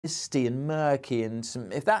misty and murky, and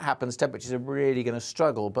if that happens, temperatures are really going to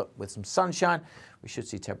struggle. But with some sunshine, we should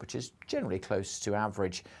see temperatures generally close to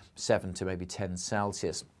average, 7 to maybe 10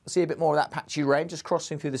 Celsius. We'll see a bit more of that patchy rain just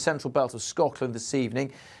crossing through the central belt of Scotland this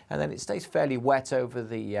evening, and then it stays fairly wet over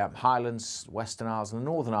the Highlands, Western Isles and the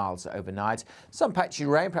Northern Isles overnight. Some patchy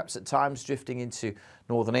rain, perhaps at times drifting into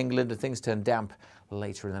northern England, and things turn damp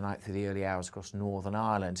later in the night through the early hours across Northern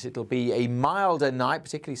Ireland. It'll be a milder night,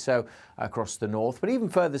 particularly so across the north, but even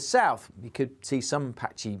further south you could see some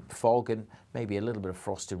patchy fog and maybe a little bit of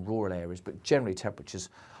frost in rural areas, but generally temperatures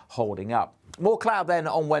holding up. More cloud then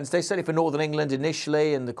on Wednesday, certainly for northern England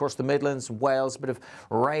initially, and across the Midlands and Wales, a bit of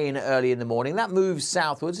rain early in the morning. That moves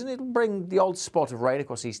southwards and it'll bring the odd spot of rain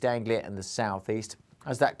across East Anglia and the southeast.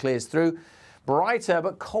 As that clears through, brighter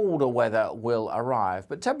but colder weather will arrive,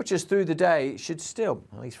 but temperatures through the day should still,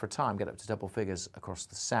 at least for a time, get up to double figures across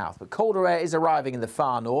the south. But colder air is arriving in the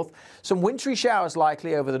far north. Some wintry showers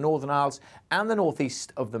likely over the Northern Isles and the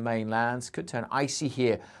northeast of the mainland. Could turn icy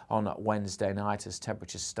here on Wednesday night as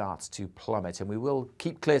temperatures start to plummet, and we will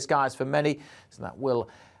keep clear skies for many, so that will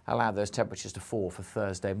allow those temperatures to fall for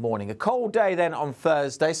Thursday morning. A cold day then on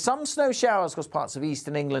Thursday. Some snow showers across parts of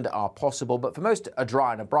eastern England are possible, but for most a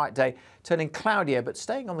dry and a bright day, turning cloudier but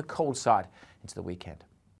staying on the cold side into the weekend.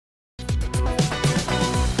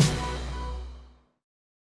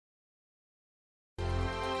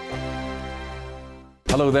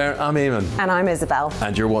 Hello there, I'm Eamon. And I'm Isabel.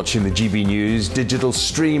 And you're watching the GB News digital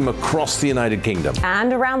stream across the United Kingdom.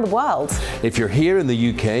 And around the world. If you're here in the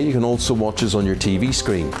UK, you can also watch us on your TV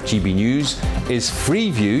screen. GB News is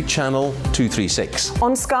Freeview channel 236.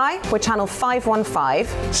 On Sky, we're channel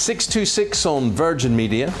 515. 626 on Virgin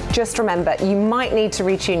Media. Just remember, you might need to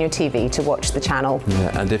retune your TV to watch the channel.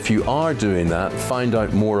 Yeah, and if you are doing that, find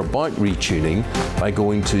out more about retuning by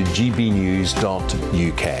going to gbnews.uk.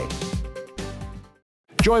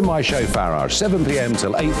 Join my show Farage, 7 p.m.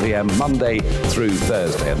 till 8 p.m. Monday through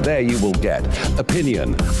Thursday, and there you will get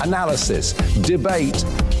opinion, analysis, debate,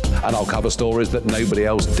 and I'll cover stories that nobody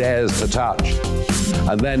else dares to touch.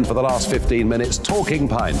 And then for the last 15 minutes, talking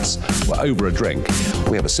pints. We're over a drink.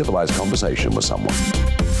 We have a civilized conversation with someone.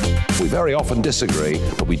 We very often disagree,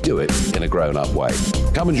 but we do it in a grown-up way.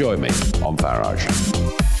 Come and join me on Farage.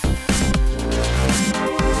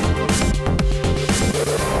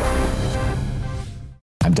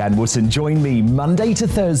 I'm Dan Wootton. Join me Monday to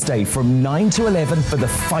Thursday from 9 to 11 for the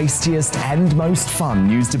feistiest and most fun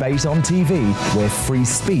news debate on TV, where free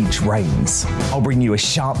speech reigns. I'll bring you a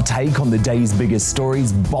sharp take on the day's biggest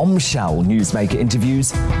stories, bombshell newsmaker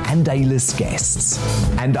interviews, and A-list guests.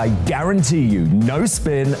 And I guarantee you, no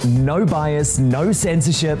spin, no bias, no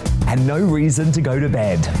censorship, and no reason to go to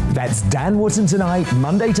bed. That's Dan Wootton tonight,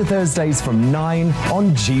 Monday to Thursdays from 9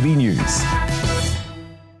 on GB News.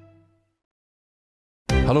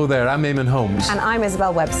 Hello there, I'm Eamon Holmes. And I'm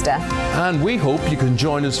Isabel Webster. And we hope you can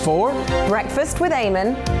join us for Breakfast with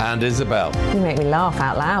Eamon and Isabel. You make me laugh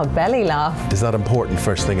out loud, belly laugh. Is that important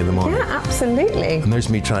first thing in the morning? Yeah, absolutely. And there's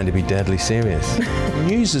me trying to be deadly serious.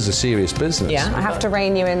 News is a serious business. Yeah, I have to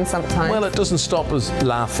rein you in sometimes. Well, it doesn't stop us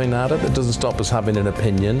laughing at it. It doesn't stop us having an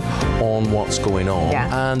opinion on what's going on.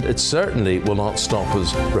 Yeah. And it certainly will not stop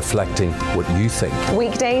us reflecting what you think.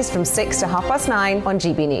 Weekdays from 6 to 9:30 on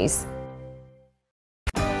GB News.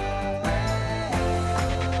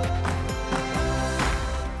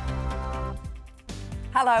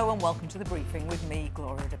 Hello and welcome to the briefing with me,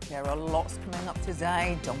 Gloria De Piero. Lots coming up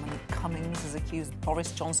today. Dominic Cummings has accused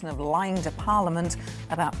Boris Johnson of lying to Parliament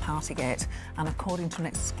about Partygate. And according to an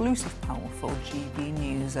exclusive poll for GB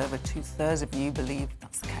News, over 2/3 of you believe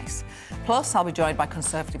that's the case. Plus, I'll be joined by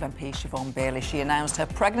Conservative MP Siobhan Bailey. She announced her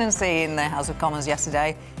pregnancy in the House of Commons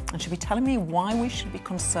yesterday, and she'll be telling me why we should be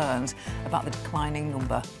concerned about the declining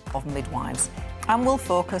number of midwives. And we'll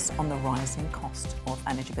focus on the rising cost of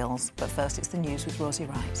energy bills. But first, it's the news with Rosie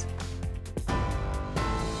Wright.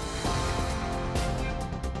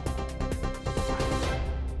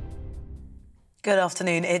 Good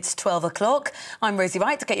afternoon, it's 12 o'clock. I'm Rosie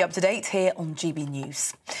Wright to get you up to date here on GB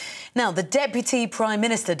News. Now, the Deputy Prime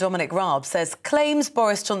Minister, Dominic Raab, says claims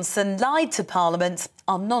Boris Johnson lied to Parliament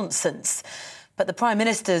are nonsense. But the Prime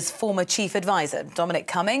Minister's former chief advisor, Dominic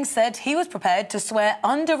Cummings, said he was prepared to swear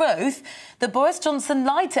under oath that Boris Johnson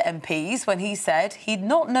lied to MPs when he said he'd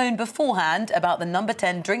not known beforehand about the Number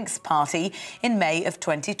 10 drinks party in May of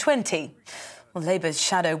 2020. Well, Labour's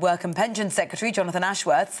Shadow Work and Pensions Secretary, Jonathan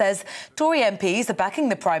Ashworth, says Tory MPs are backing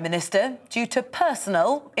the Prime Minister due to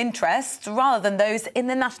personal interest rather than those in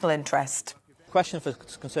the national interest. The question for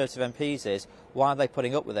Conservative MPs is, why are they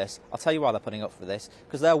putting up with this? I'll tell you why they're putting up with this,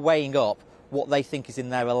 because they're weighing up what they think is in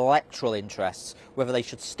their electoral interests, whether they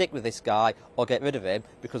should stick with this guy or get rid of him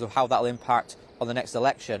because of how that will impact on the next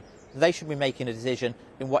election. They should be making a decision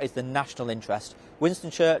in what is the national interest.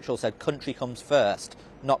 Winston Churchill said country comes first,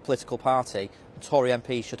 not political party. And Tory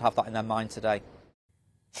MPs should have that in their mind today.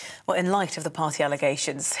 Well, in light of the party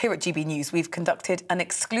allegations, here at GB News, we've conducted an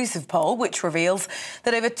exclusive poll which reveals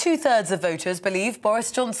that over 2/3 of voters believe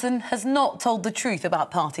Boris Johnson has not told the truth about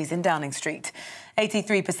parties in Downing Street.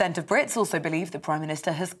 83% of Brits also believe the Prime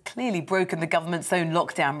Minister has clearly broken the government's own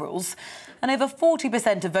lockdown rules. And over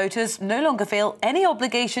 40% of voters no longer feel any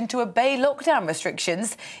obligation to obey lockdown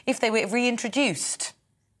restrictions if they were reintroduced.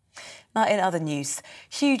 Now, in other news,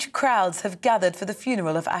 huge crowds have gathered for the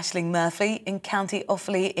funeral of Aisling Murphy in County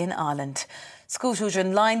Offaly in Ireland. School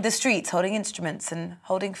children lined the streets holding instruments and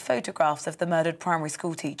holding photographs of the murdered primary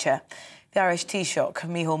school teacher. The Irish Taoiseach,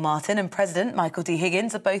 Micheál Martin, and President Michael D.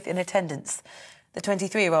 Higgins are both in attendance. The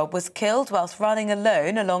 23-year-old was killed whilst running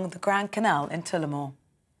alone along the Grand Canal in Tullamore.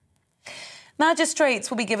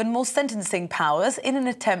 Magistrates will be given more sentencing powers in an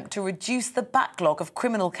attempt to reduce the backlog of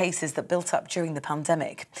criminal cases that built up during the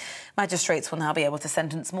pandemic. Magistrates will now be able to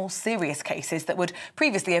sentence more serious cases that would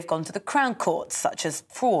previously have gone to the Crown Courts, such as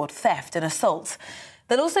fraud, theft and assault.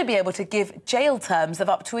 They'll also be able to give jail terms of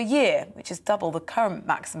up to a year, which is double the current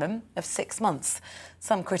maximum of 6 months.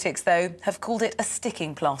 Some critics, though, have called it a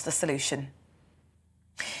sticking plaster solution.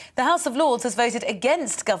 The House of Lords has voted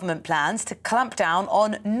against government plans to clamp down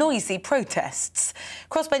on noisy protests.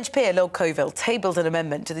 Crossbench peer Lord Coville tabled an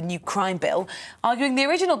amendment to the new crime bill, arguing the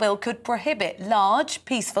original bill could prohibit large,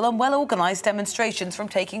 peaceful and well-organised demonstrations from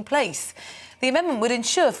taking place. The amendment would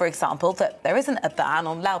ensure, for example, that there isn't a ban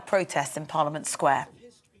on loud protests in Parliament Square.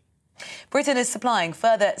 Britain is supplying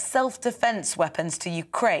further self-defence weapons to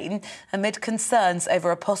Ukraine amid concerns over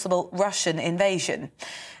a possible Russian invasion.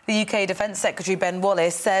 The UK Defence Secretary Ben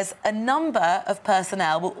Wallace says a number of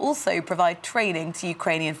personnel will also provide training to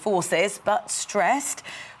Ukrainian forces, but stressed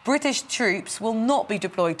British troops will not be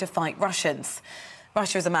deployed to fight Russians.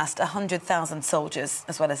 Russia has amassed 100,000 soldiers,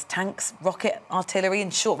 as well as tanks, rocket artillery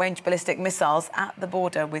and short-range ballistic missiles at the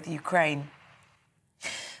border with Ukraine.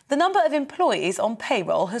 The number of employees on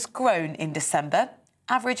payroll has grown in December.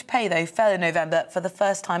 Average pay, though, fell in November for the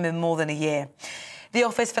first time in more than a year. The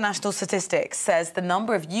Office for National Statistics says the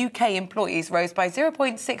number of UK employees rose by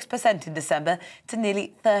 0.6% in December to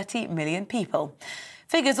nearly 30 million people.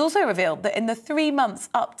 Figures also revealed that in the 3 months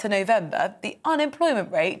up to November, the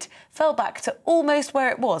unemployment rate fell back to almost where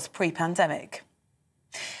it was pre-pandemic.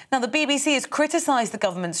 Now, the BBC has criticised the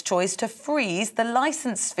government's choice to freeze the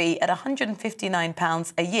licence fee at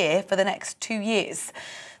 £159 a year for the next 2 years.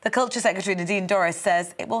 The Culture Secretary Nadine Dorries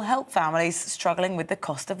says it will help families struggling with the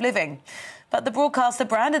cost of living. But the broadcaster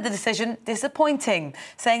branded the decision disappointing,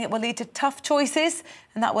 saying it will lead to tough choices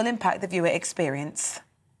and that will impact the viewer experience.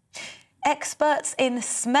 Experts in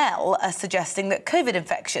smell are suggesting that COVID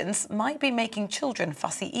infections might be making children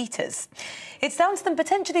fussy eaters. It's down to them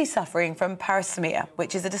potentially suffering from parasmia,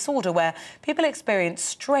 which is a disorder where people experience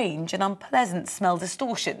strange and unpleasant smell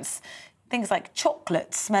distortions. Things like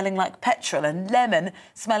chocolate smelling like petrol and lemon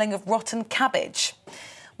smelling of rotten cabbage.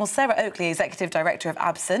 Well, Sarah Oakley, Executive Director of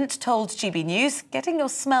Absent, told GB News getting your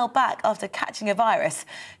smell back after catching a virus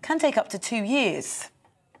can take up to 2 years.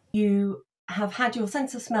 You have had your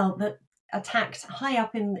sense of smell that attacked high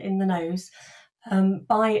up in the nose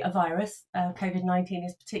by a virus. COVID-19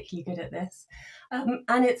 is particularly good at this.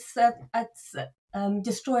 And it's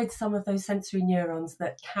destroyed some of those sensory neurons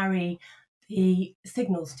that carry the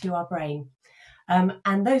signals to our brain.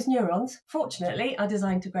 And those neurons, fortunately, are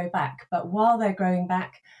designed to grow back. But while they're growing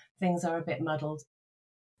back, things are a bit muddled.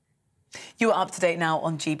 You are up to date now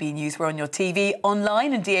on GB News. We're on your TV,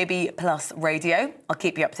 online and DAB Plus radio. I'll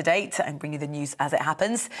keep you up to date and bring you the news as it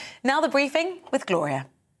happens. Now the briefing with Gloria.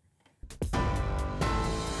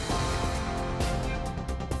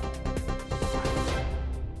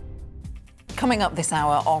 Coming up this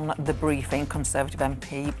hour on The Briefing, Conservative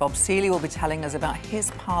MP Bob Seeley will be telling us about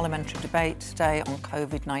his parliamentary debate today on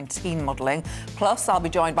COVID-19 modelling. Plus, I'll be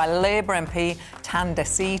joined by Labour MP Tan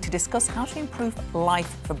Desi to discuss how to improve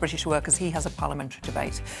life for British workers. He has a parliamentary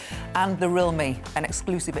debate. And The Real Me, an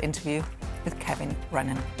exclusive interview with Kevin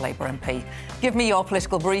Brennan, Labour MP. Give me your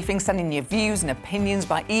political briefing, send in your views and opinions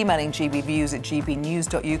by emailing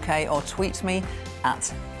gbviews@gbnews.uk or tweet me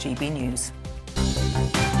at gbnews.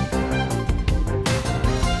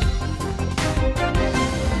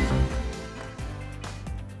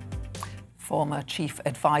 Former Chief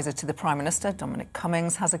Advisor to the Prime Minister, Dominic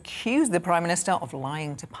Cummings, has accused the Prime Minister of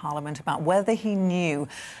lying to Parliament about whether he knew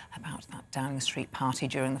about that Downing Street party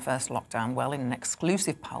during the first lockdown. Well, in an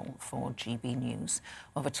exclusive poll for GB News,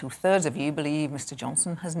 over 2/3 of you believe Mr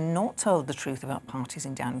Johnson has not told the truth about parties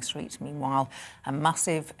in Downing Street. Meanwhile, a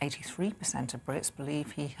massive 83% of Brits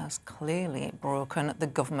believe he has clearly broken the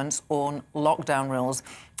government's own lockdown rules.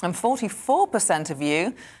 And 44% of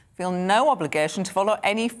you feel no obligation to follow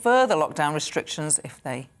any further lockdown restrictions if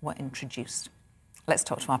they were introduced. Let's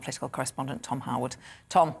talk to our political correspondent, Tom Howard.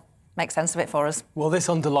 Tom, make sense of it for us. Well, this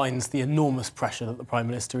underlines the enormous pressure that the Prime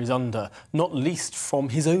Minister is under, not least from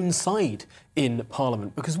his own side in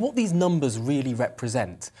Parliament, because what these numbers really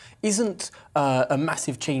represent isn't a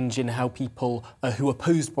massive change in how people who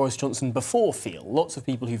opposed Boris Johnson before feel. Lots of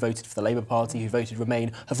people who voted for the Labour Party, who voted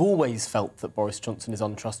Remain, have always felt that Boris Johnson is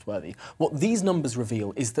untrustworthy. What these numbers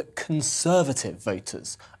reveal is that Conservative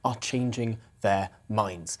voters are changing their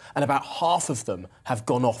minds, and about half of them have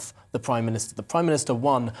gone off the Prime Minister. The Prime Minister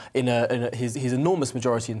won in his enormous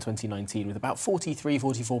majority in 2019 with about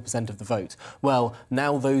 43–44% of the vote. Well,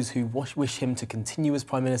 now those who wish him to continue as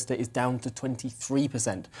Prime Minister is down to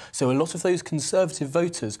 23%. So a lot of those Conservative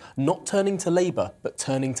voters not turning to Labour, but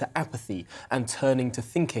turning to apathy and turning to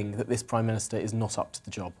thinking that this Prime Minister is not up to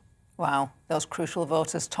the job. Wow, those crucial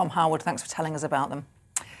voters. Tom Howard, thanks for telling us about them.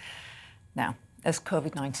 Now, as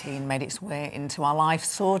COVID-19 made its way into our lives,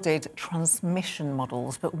 so did transmission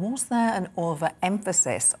models. But was there an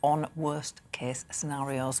overemphasis on worst-case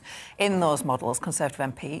scenarios? In those models, Conservative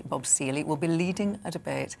MP Bob Seely will be leading a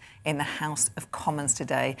debate in the House of Commons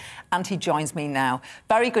today. And he joins me now.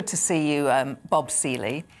 Very good to see you, Bob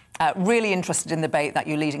Seely. Really interested in the debate that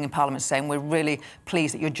you're leading in Parliament today, and we're really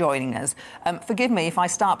pleased that you're joining us. Forgive me if I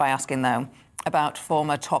start by asking, though, about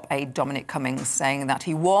former top aide Dominic Cummings saying that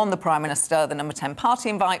he warned the Prime Minister the number 10 party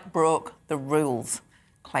invite broke the rules.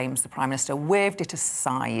 Claims the Prime Minister waved it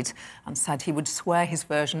aside and said he would swear his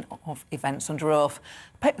version of events under oath.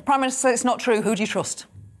 The Prime Minister said it's not true. Who do you trust?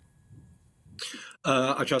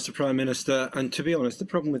 I trust the Prime Minister. And to be honest, the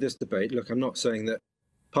problem with this debate, look, I'm not saying that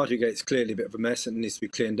Partygate's clearly a bit of a mess and it needs to be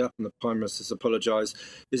cleaned up, and the Prime Minister's apologised.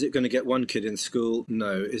 Is it going to get one kid in school?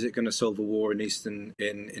 No. Is it going to solve a war in Eastern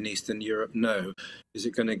Europe? No. Is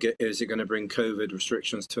it going to bring COVID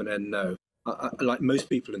restrictions to an end? No. Like most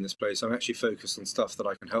people in this place, I'm actually focused on stuff that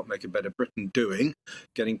I can help make a better Britain doing,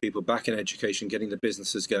 getting people back in education, getting the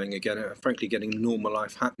businesses going again, and frankly, getting normal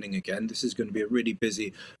life happening again. This is going to be a really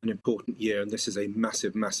busy and important year, and this is a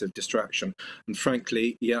massive, massive distraction. And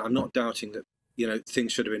frankly, yeah, I'm not doubting that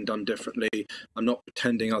things should have been done differently. I'm not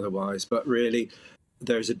pretending otherwise, but really,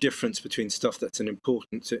 there's a difference between stuff that is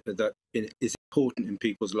important in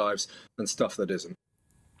people's lives and stuff that isn't.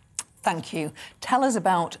 Thank you. Tell us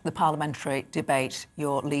about the parliamentary debate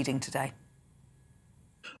you're leading today.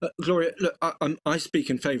 Gloria, look, I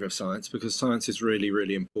speak in favour of science because science is really,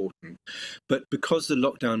 really important. But because the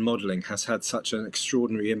lockdown modelling has had such an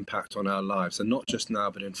extraordinary impact on our lives, and not just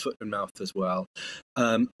now, but in foot and mouth as well,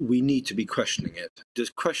 we need to be questioning it.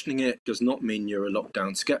 Questioning it does not mean you're a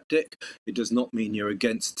lockdown skeptic. It does not mean you're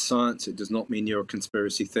against science. It does not mean you're a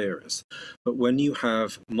conspiracy theorist. But when you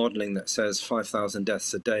have modelling that says 5,000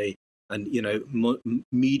 deaths a day, and,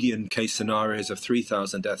 median case scenarios of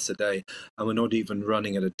 3,000 deaths a day, and we're not even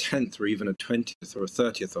running at a 10th or even a 20th or a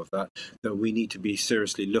 30th of that, then we need to be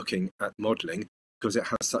seriously looking at modelling because it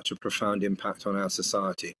has such a profound impact on our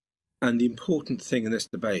society. And the important thing in this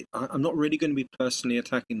debate, I'm not really going to be personally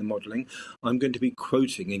attacking the modelling. I'm going to be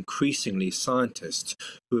quoting increasingly scientists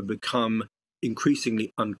who have become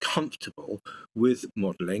increasingly uncomfortable with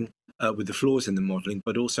modelling, with the flaws in the modelling,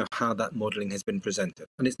 but also how that modelling has been presented.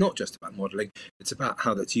 And it's not just about modelling, it's about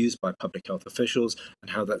how that's used by public health officials and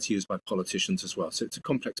how that's used by politicians as well. So it's a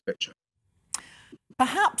complex picture.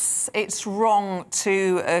 Perhaps it's wrong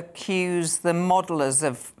to accuse the modellers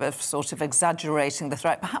of sort of exaggerating the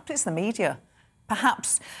threat. Perhaps it's the media.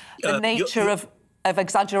 Perhaps the nature of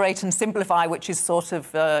exaggerate and simplify, which is sort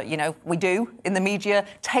of, we do in the media,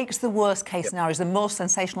 takes the worst case scenarios, the most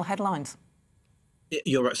sensational headlines.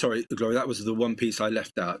 You're right. Sorry, Gloria, that was the one piece I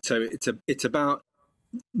left out. So it's about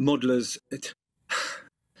modellers.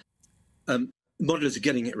 Modellers are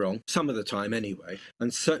getting it wrong some of the time anyway,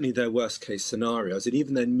 and certainly their worst case scenarios, and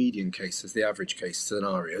even their median cases, the average case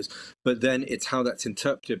scenarios. But then it's how that's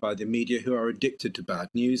interpreted by the media, who are addicted to bad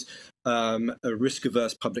news,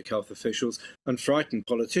 risk-averse public health officials, and frightened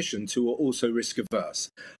politicians who are also risk-averse.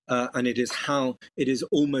 And it is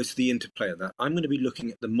almost the interplay of that. I'm going to be looking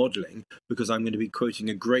at the modelling because I'm going to be quoting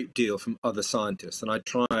a great deal from other scientists, and I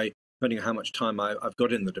try depending on how much time I've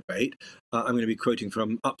got in the debate, I'm going to be quoting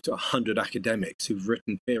from up to 100 academics who've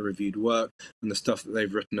written peer-reviewed work and the stuff that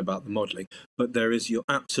they've written about the modelling. But there is, you're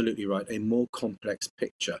absolutely right, a more complex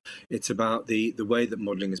picture. It's about the way that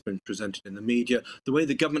modelling has been presented in the media, the way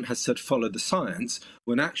the government has said follow the science,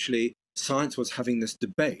 when actually science was having this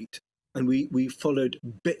debate, and we followed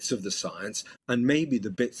bits of the science and maybe the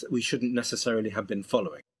bits that we shouldn't necessarily have been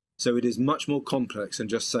following. So it is much more complex than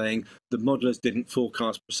just saying the modellers didn't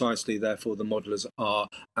forecast precisely, therefore the modellers are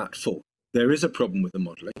at fault. There is a problem with the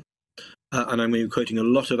modelling, and I'm quoting a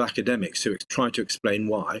lot of academics who try to explain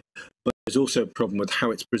why, but there's also a problem with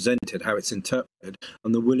how it's presented, how it's interpreted,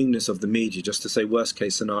 and the willingness of the media just to say worst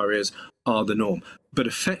case scenarios are the norm. But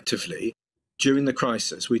effectively, during the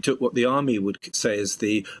crisis, we took what the army would say is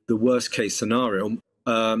the worst case scenario,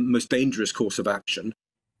 most dangerous course of action,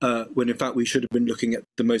 when in fact we should have been looking at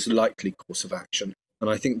the most likely course of action.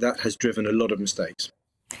 And I think that has driven a lot of mistakes.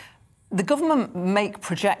 The government make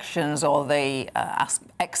projections, or they ask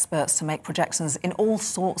experts to make projections in all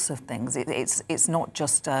sorts of things. It's not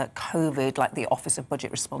just COVID, like the Office of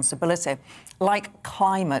Budget Responsibility, like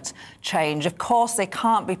climate change. Of course, they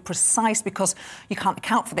can't be precise because you can't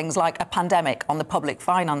account for things like a pandemic on the public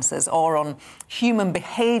finances or on human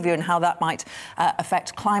behaviour and how that might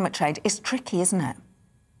affect climate change. It's tricky, isn't it?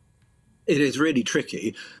 It is really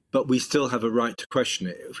tricky, but we still have a right to question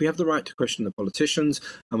it. If we have the right to question the politicians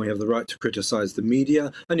and we have the right to criticise the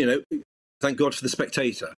media, and, you know, thank God for The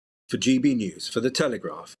Spectator, for GBNews, for The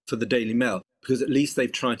Telegraph, for the Daily Mail, because at least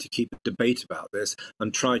they've tried to keep a debate about this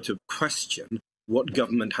and try to question what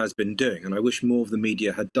government has been doing. And I wish more of the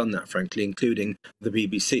media had done that, frankly, including the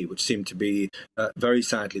BBC, which seemed to be, very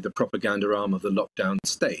sadly, the propaganda arm of the lockdown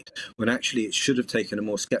state, when actually it should have taken a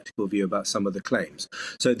more sceptical view about some of the claims.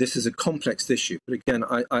 So this is a complex issue. But again,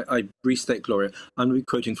 I restate, Gloria, I'm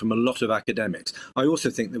quoting from a lot of academics. I also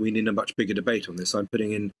think that we need a much bigger debate on this. I'm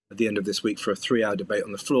putting in, at the end of this week, for a 3-hour debate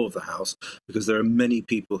on the floor of the House, because there are many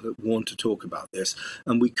people who want to talk about this.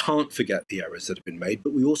 And we can't forget the errors that have been made,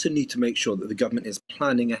 but we also need to make sure that the government is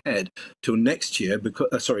planning ahead till next year,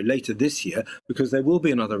 because later this year, because there will be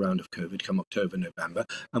another round of COVID come October, November,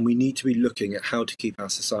 and we need to be looking at how to keep our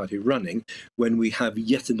society running when we have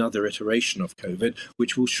yet another iteration of COVID,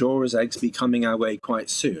 which will sure as eggs be coming our way quite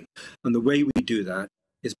soon. And the way we do that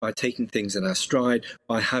is by taking things in our stride,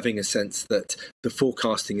 by having a sense that the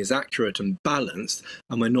forecasting is accurate and balanced,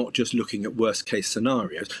 and we're not just looking at worst case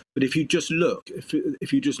scenarios. But if you just look,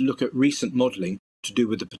 if you just look at recent modelling to do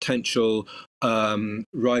with the potential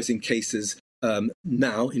rising cases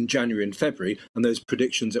now in January and February, and those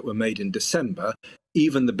predictions that were made in December,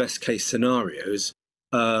 even the best case scenarios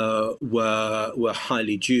were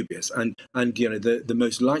highly dubious, and you know, the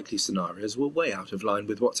most likely scenarios were way out of line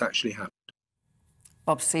with what's actually happened.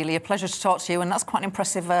 Bob Seeley, a pleasure to talk to you, and that's quite an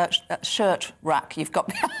impressive shirt rack you've got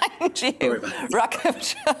behind you. Rack of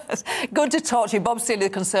shirts. Good to talk to you. Bob Seeley, the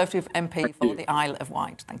Conservative MP for the Isle of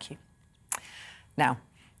Wight. Thank you. Now,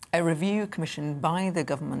 a review commissioned by the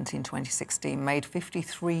government in 2016 made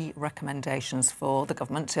 53 recommendations for the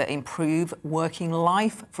government to improve working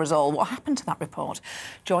life for us all. What happened to that report?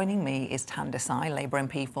 Joining me is Tan Desai, Labour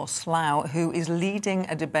MP for Slough, who is leading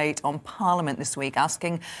a debate on Parliament this week,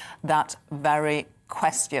 asking that very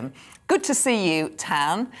question. Good to see you,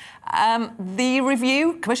 Tan. The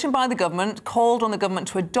review commissioned by the government called on the government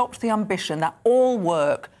to adopt the ambition that all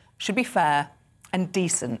work should be fair and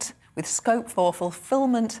decent, with scope for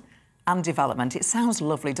fulfilment and development. It sounds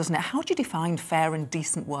lovely, doesn't it? How do you define fair and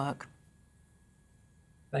decent work?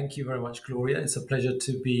 Thank you very much, Gloria. It's a pleasure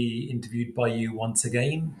to be interviewed by you once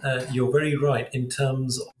again. You're very right in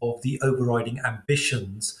terms of the overriding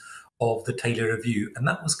ambitions of the Taylor Review, and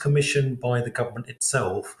that was commissioned by the government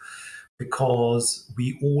itself, because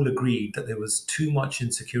we all agreed that there was too much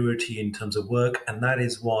insecurity in terms of work, and that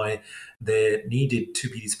is why there needed to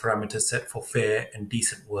be these parameters set for fair and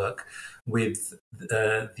decent work, with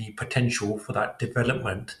the potential for that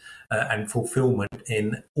development and fulfillment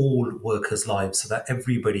in all workers' lives, so that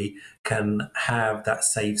everybody can have that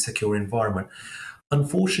safe, secure environment.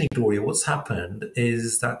 Unfortunately, Gloria, what's happened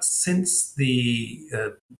is that since the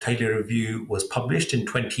Taylor Review was published in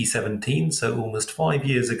 2017, so almost 5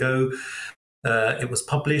 years ago, it was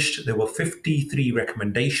published, there were 53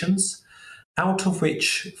 recommendations, out of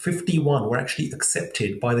which 51 were actually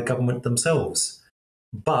accepted by the government themselves.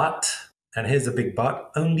 But, and here's a big but,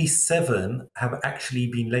 only 7 have actually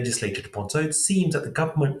been legislated upon. So it seems that the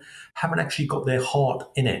government haven't actually got their heart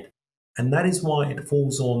in it. And that is why it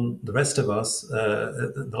falls on the rest of us,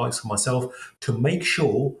 the likes of myself, to make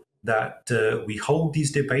sure that we hold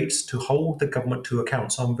these debates, to hold the government to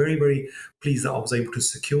account. So I'm very, very pleased that I was able to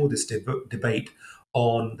secure this debate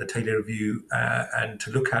on the Taylor Review and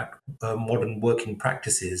to look at modern working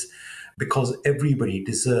practices, because everybody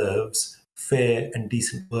deserves fair and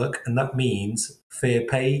decent work, and that means fair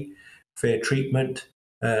pay, fair treatment,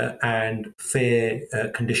 and fair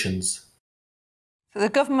conditions. So the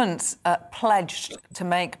government pledged to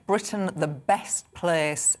make Britain the best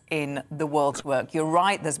place in the world to work. You're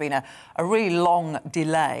right, there's been a really long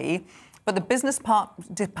delay, but the business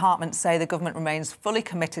department say the government remains fully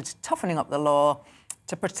committed to toughening up the law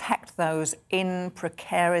to protect those in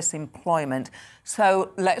precarious employment.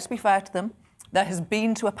 So let's be fair to them. There has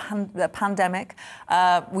been a pandemic.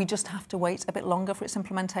 We just have to wait a bit longer for its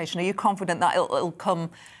implementation. Are you confident that it'll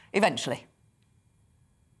come eventually?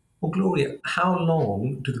 Well, Gloria, how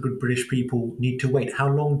long do the good British people need to wait? How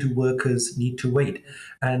long do workers need to wait?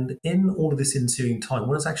 And in all of this ensuing time,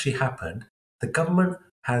 what has actually happened? The government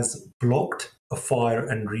has blocked a fire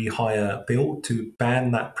and rehire bill to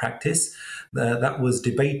ban that practice. That was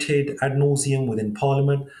debated ad nauseum within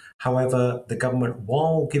Parliament. However, the government,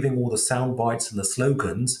 while giving all the sound bites and the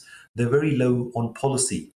slogans, they're very low on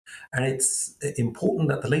policy. And it's important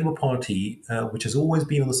that the Labour Party, which has always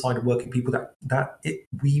been on the side of working people,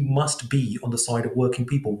 we must be on the side of working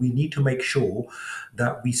people. We need to make sure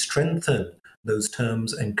that we strengthen those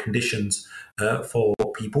terms and conditions for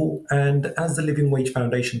people. And as the Living Wage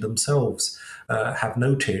Foundation themselves have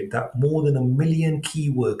noted, that more than 1 million key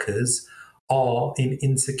workers are in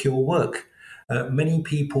insecure work. Many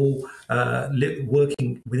people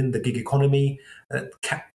working within the gig economy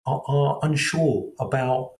are unsure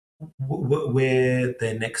about where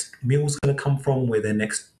their next meal is going to come from,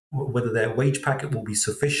 whether their wage packet will be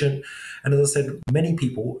sufficient. And as I said, many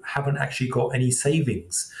people haven't actually got any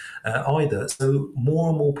savings either. So more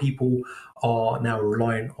and more people are now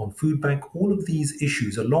relying on food bank. All of these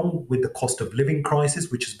issues, along with the cost of living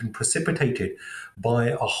crisis, which has been precipitated by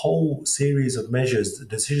a whole series of measures, the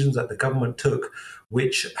decisions that the government took,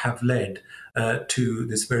 which have led to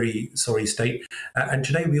this very sorry state. And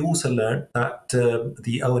today we also learned that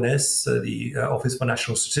the ONS, the Office for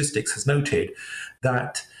National Statistics, has noted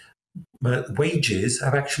that wages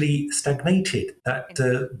have actually stagnated.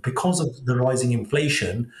 That because of the rising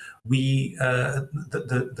inflation, the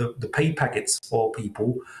pay packets for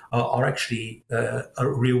people are actually a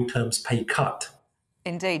real terms pay cut.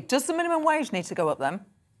 Indeed. Does the minimum wage need to go up then?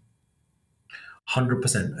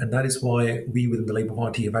 100%. And that is why we within the Labour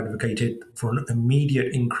Party have advocated for an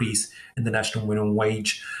immediate increase in the national minimum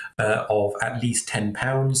wage of at least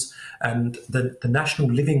 £10. And the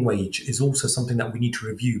national living wage is also something that we need to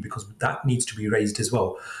review, because that needs to be raised as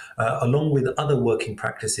well, along with other working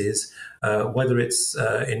practices, whether it's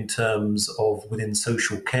in terms of within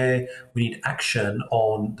social care. We need action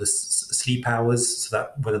on the sleep hours, so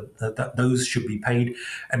that those should be paid.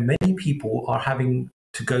 And many people are having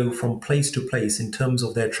to go from place to place in terms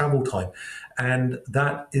of their travel time, and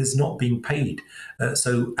that is not being paid.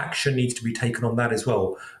 So action needs to be taken on that as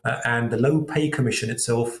well. And the low pay commission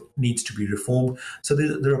itself needs to be reformed. So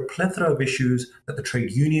there are a plethora of issues that the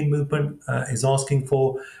trade union movement is asking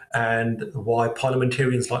for, and why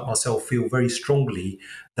parliamentarians like myself feel very strongly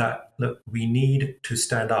that, look, we need to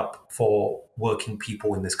stand up for working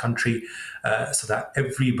people in this country so that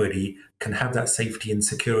everybody can have that safety and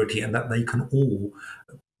security, and that they can all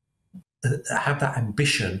have that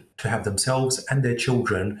ambition to have themselves and their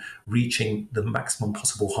children reaching the maximum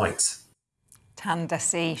possible heights. Tan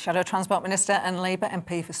Desi, Shadow Transport Minister and Labour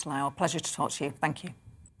MP for Slough. Pleasure to talk to you. Thank you.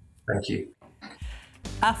 Thank you.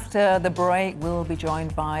 After the break, we'll be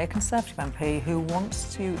joined by a Conservative MP who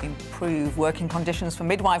wants to improve working conditions for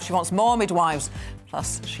midwives. She wants more midwives.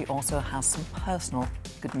 Plus, she also has some personal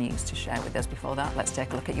good news to share with us. Before that, let's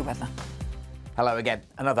take a look at your weather. Hello again.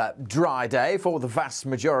 Another dry day for the vast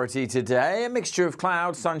majority today. A mixture of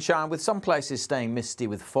clouds, sunshine, with some places staying misty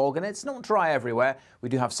with fog, and it's not dry everywhere. We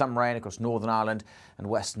do have some rain across Northern Ireland and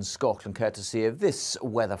Western Scotland, courtesy of this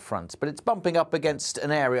weather front. But it's bumping up against an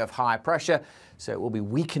area of high pressure, so it will be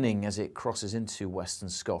weakening as it crosses into Western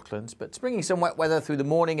Scotland. But it's bringing some wet weather through the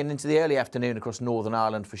morning and into the early afternoon across Northern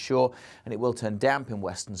Ireland for sure, and it will turn damp in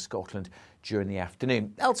Western Scotland during the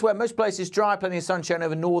afternoon. Elsewhere, most places dry, plenty of sunshine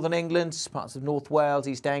over northern England, parts of North Wales,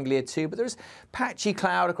 East Anglia too, but there's patchy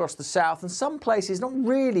cloud across the south, and some places not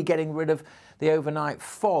really getting rid of the overnight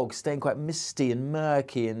fog, staying quite misty and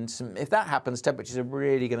murky, and if that happens, temperatures are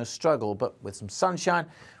really going to struggle. But with some sunshine,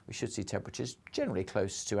 we should see temperatures generally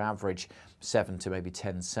close to average, 7 to maybe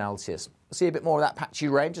 10 Celsius. We'll see a bit more of that patchy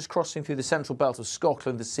rain just crossing through the central belt of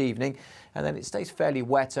Scotland this evening, and then it stays fairly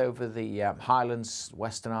wet over the Highlands,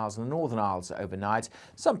 Western Isles and the Northern Isles overnight.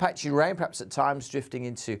 Some patchy rain, perhaps at times drifting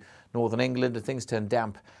into northern England, and things turn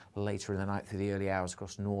damp later in the night through the early hours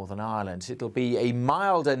across Northern Ireland. It'll be a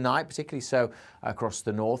milder night, particularly so across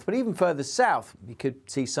the north, but even further south you could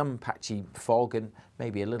see some patchy fog and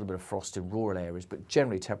maybe a little bit of frost in rural areas, but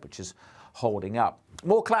generally temperatures holding up.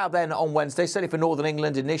 More cloud then on Wednesday, certainly for northern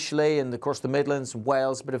England initially, and across the Midlands and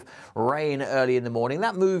Wales, a bit of rain early in the morning.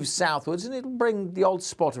 That moves southwards and it'll bring the odd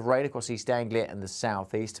spot of rain across East Anglia and the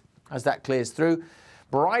southeast. As that clears through,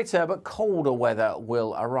 brighter but colder weather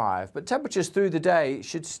will arrive, but temperatures through the day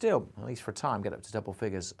should still, at least for a time, get up to double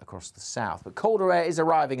figures across the south. But colder air is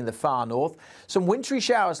arriving in the far north. Some wintry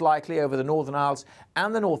showers likely over the Northern Isles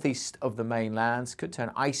and the northeast of the mainland. Could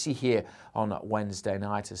turn icy here on Wednesday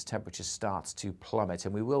night as temperatures start to plummet,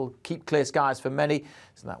 and we will keep clear skies for many,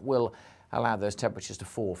 so that will allow those temperatures to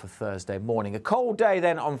fall for Thursday morning. A cold day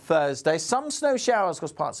then on Thursday. Some snow showers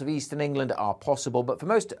across parts of eastern England are possible, but for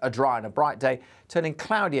most a dry and a bright day, turning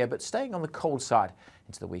cloudier but staying on the cold side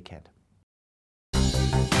into the weekend.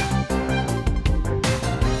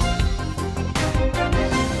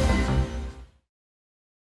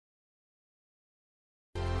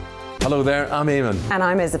 Hello there, I'm Eamon. And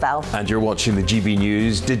I'm Isabel. And you're watching the GB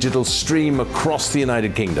News digital stream across the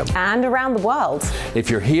United Kingdom. And around the world. If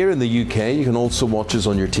you're here in the UK, you can also watch us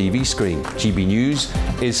on your TV screen. GB News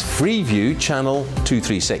is Freeview channel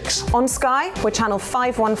 236. On Sky, we're channel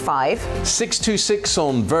 515. 626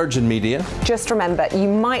 on Virgin Media. Just remember, you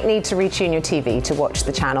might need to retune your TV to watch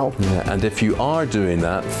the channel. Yeah, and if you are doing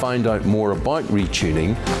that, find out more about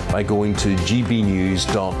retuning by going to gbnews.uk.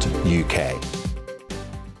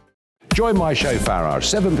 Join my show Farrar,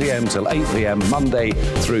 7 p.m. till 8 p.m. Monday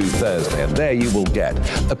through Thursday, and there you will get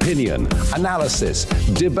opinion, analysis,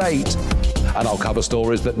 debate, and I'll cover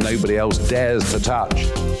stories that nobody else dares to touch.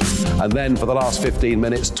 And then for the last 15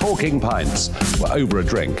 minutes, talking pints. We're over a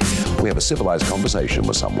drink. We have a civilised conversation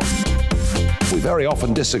with someone. We very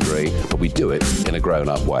often disagree, but we do it in a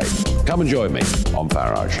grown-up way. Come and join me on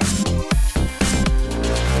Farage.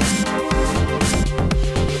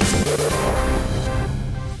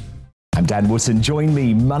 I'm Dan Wootton. Join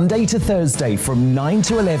me Monday to Thursday from 9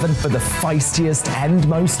 to 11 for the feistiest and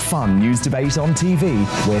most fun news debate on TV,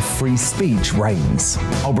 where free speech reigns.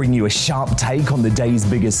 I'll bring you a sharp take on the day's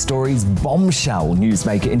biggest stories, bombshell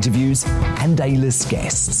newsmaker interviews, and A-list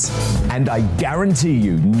guests. And I guarantee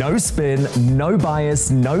you, no spin, no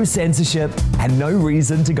bias, no censorship, and no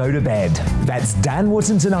reason to go to bed. That's Dan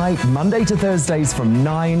Wootton tonight, Monday to Thursdays from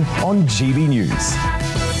 9 on GB News.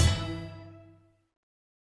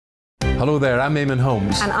 Hello there, I'm Eamon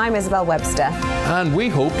Holmes. And I'm Isabel Webster. And we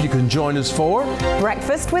hope you can join us for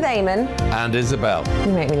Breakfast with Eamon and Isabel.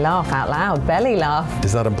 You make me laugh out loud, belly laugh.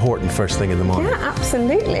 Is that important first thing in the morning? Yeah,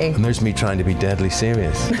 absolutely. And there's me trying to be deadly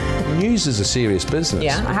serious. News is a serious business.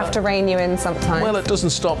 Yeah, I have to rein you in sometimes. Well, it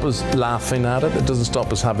doesn't stop us laughing at it. It doesn't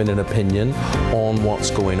stop us having an opinion on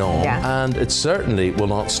what's going on. Yeah. And it certainly will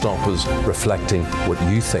not stop us reflecting what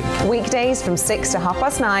you think. Weekdays from 6 to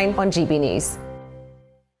 9:30 on GB News.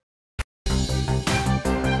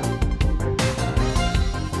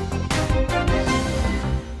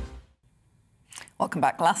 Welcome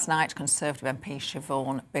back. Last night, Conservative MP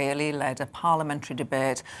Siobhan Bailey led a parliamentary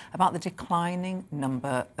debate about the declining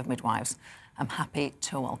number of midwives. I'm happy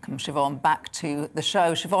to welcome Siobhan back to the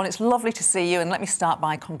show. Siobhan, it's lovely to see you, and let me start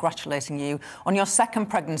by congratulating you on your second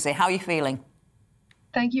pregnancy. How are you feeling?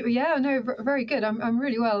 Thank you. Yeah, no, very good. I'm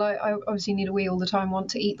really well. I obviously need a wee all the time,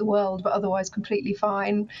 want to eat the world, but otherwise completely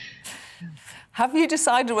fine. Have you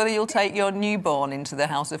decided whether you'll take your newborn into the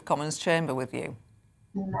House of Commons chamber with you?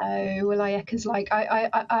 No, well, Eka's like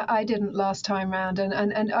I didn't last time round,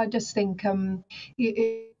 and I just think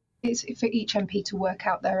it's for each MP to work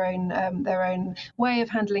out their own way of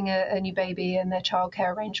handling a new baby and their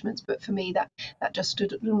childcare arrangements. But for me, that just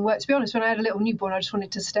didn't work. To be honest, when I had a little newborn, I just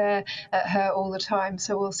wanted to stare at her all the time.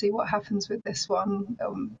 So we'll see what happens with this one.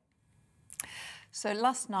 So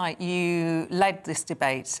last night you led this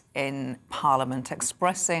debate in Parliament,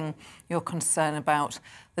 expressing your concern about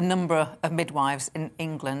the number of midwives in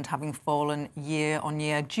England having fallen year on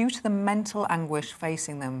year due to the mental anguish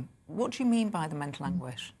facing them. What do you mean by the mental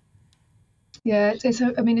anguish? Yeah,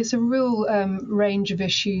 it's a real range of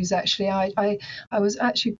issues, actually. I was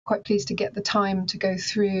actually quite pleased to get the time to go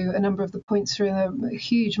through a number of the points through the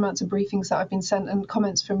huge amounts of briefings that I've been sent and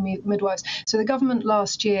comments from midwives. So the government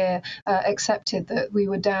last year accepted that we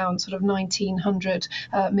were down sort of 1,900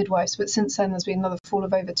 midwives, but since then there's been another fall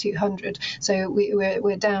of over 200. So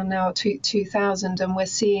we're down now to 2,000, and we're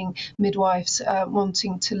seeing midwives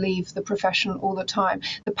wanting to leave the profession all the time.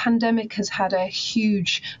 The pandemic has had a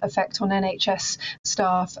huge effect on NHS NHS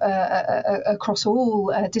staff across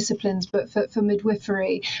all disciplines, but for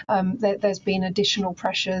midwifery, there's been additional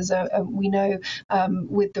pressures. We know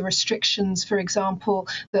with the restrictions, for example,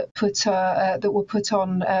 that were put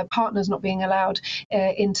on partners not being allowed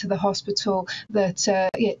into the hospital, that's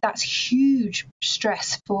huge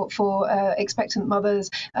stress for expectant mothers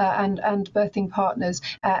and birthing partners.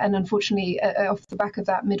 And unfortunately, off the back of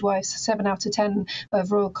that, midwives, 7 out of 10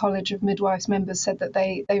 of Royal College of Midwives members said that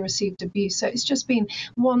they received abuse. So it's just been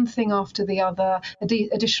one thing after the other,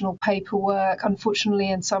 additional paperwork. Unfortunately,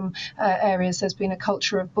 in some areas, there's been a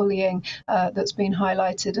culture of bullying that's been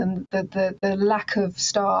highlighted, and the lack of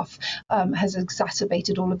staff has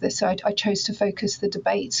exacerbated all of this. So I chose to focus the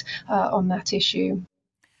debate on that issue.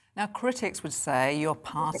 Now, critics would say your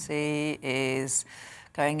party is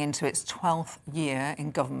going into its 12th year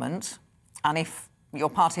in government, and if your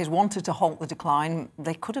party has wanted to halt the decline,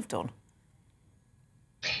 they could have done.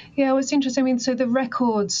 Yeah, well, it's interesting. I mean, so the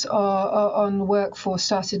records on workforce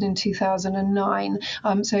started in 2009.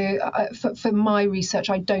 For my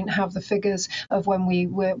research, I don't have the figures of when we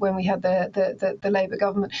had the Labour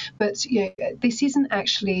government. But this isn't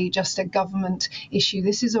actually just a government issue.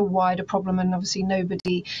 This is a wider problem, and obviously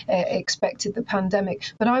nobody expected the pandemic.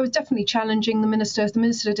 But I was definitely challenging the minister. The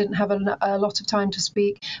minister didn't have a lot of time to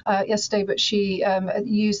speak yesterday, but she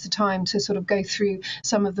used the time to sort of go through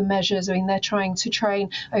some of the measures. I mean, they're trying to train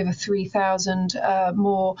over 3,000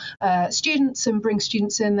 more students and bring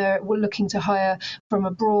students in. We're looking to hire from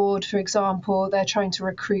abroad, for example. They're trying to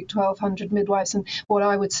recruit 1,200 midwives. And what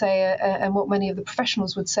I would say, and what many of the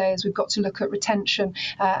professionals would say, is we've got to look at retention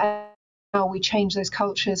how we change those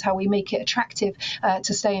cultures, how we make it attractive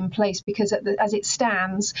to stay in place, because as it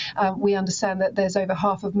stands, we understand that there's over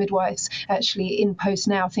half of midwives actually in post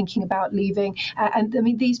now thinking about leaving. And I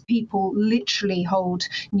mean, these people literally hold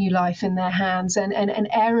new life in their hands, and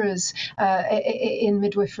errors in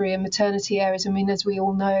midwifery and maternity areas, I mean, as we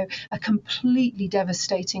all know, are completely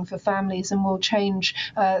devastating for families and will change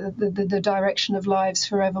the direction of lives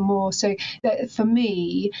forevermore. So for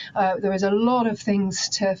me, there is a lot of things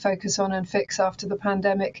to focus on and fix after the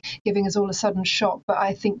pandemic, giving us all a sudden shock. But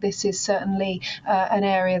I think this is certainly an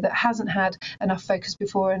area that hasn't had enough focus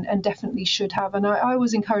before, and definitely should have. And I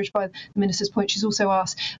was encouraged by the minister's point. She's also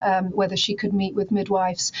asked whether she could meet with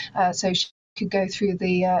midwives so she could go through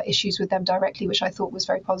the issues with them directly, which I thought was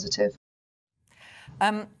very positive.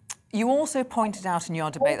 You also pointed out in your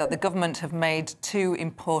debate that the government have made two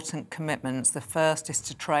important commitments. The first is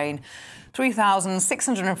to train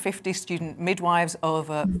 3,650 student midwives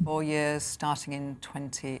over 4 years, starting in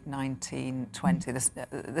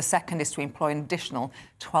 2019-20. The second is to employ an additional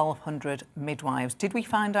 1,200 midwives. Did we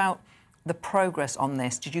find out the progress on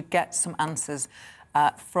this? Did you get some answers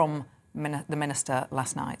from the minister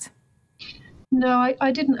last night? No,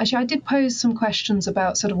 I didn't. Actually, I did pose some questions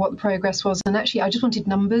about sort of what the progress was, and actually I just wanted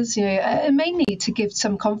numbers, mainly to give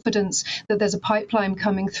some confidence that there's a pipeline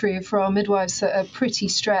coming through for our midwives that are pretty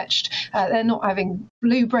stretched. They're not having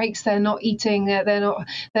blue breaks, they're not eating, they're not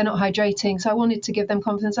hydrating. So I wanted to give them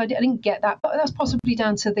confidence. I didn't get that, but that's possibly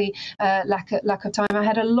down to the lack of time. I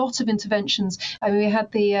had a lot of interventions. I mean, we had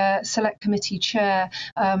the Select Committee chair,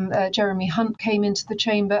 Jeremy Hunt, came into the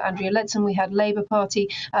chamber, Andrea Leadsom. We had Labour Party,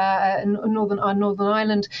 our Northern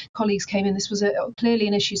Ireland colleagues came in. This was clearly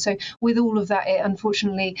an issue. So with all of that, it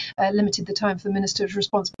unfortunately limited the time for the minister's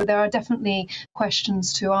response. But there are definitely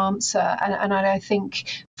questions to answer. And I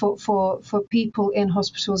think for people in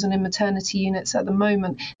hospitals and in maternity units at the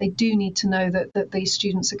moment, they do need to know that these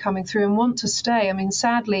students are coming through and want to stay. I mean,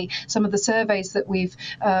 sadly, some of the surveys that we've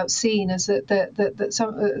seen is that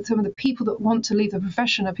some of the people that want to leave the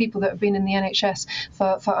profession are people that have been in the NHS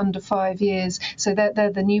for under 5 years. So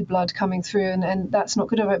they're the new blood coming through. And that's not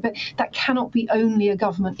good. But that cannot be only a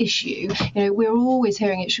government issue. We're always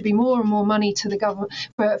hearing it should be more and more money to the government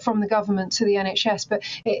from the government to the NHS. But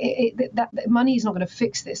that money is not going to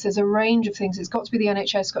fix this. There's a range of things. It's got to be the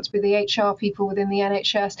NHS. It's got to be the HR people within the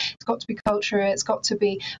NHS. It's got to be culture. It's got to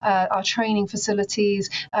be our training facilities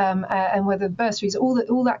and whether bursaries.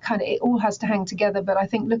 All that kind of, it all has to hang together. But I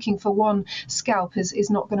think looking for one scalp is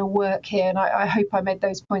not going to work here. And I hope I made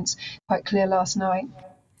those points quite clear last night.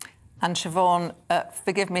 And Siobhan,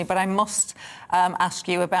 forgive me, but I must ask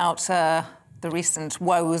you about the recent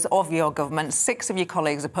woes of your government. 6 of your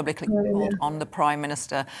colleagues have publicly called on the Prime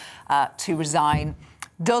Minister to resign.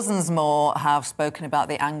 Dozens more have spoken about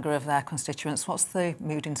the anger of their constituents. What's the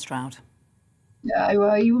mood in Stroud? Yeah,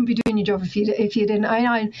 well, you wouldn't be doing your job if you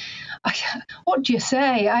didn't. What do you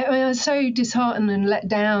say? I was so disheartened and let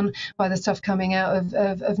down by the stuff coming out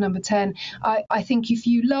of number 10. I think if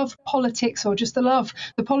you love politics or just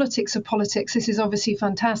the politics of politics, this is obviously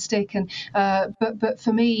fantastic. And but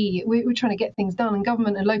for me, we're trying to get things done, and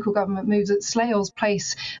government and local government moves at snail's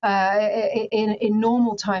pace in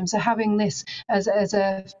normal times. So having this as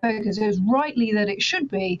a focus is rightly that it should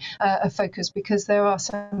be a focus, because there are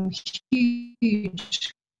some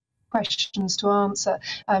huge questions to answer.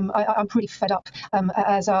 I'm pretty fed up,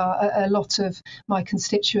 as are a lot of my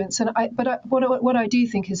constituents. What I do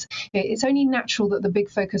think is it's only natural that the big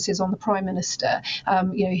focus is on the Prime Minister.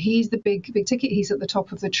 He's the big ticket. He's at the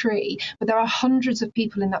top of the tree. But there are hundreds of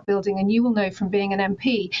people in that building, and you will know from being an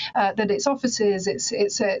MP that it's offices,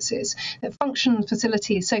 it's function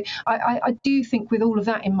facilities. So I do think, with all of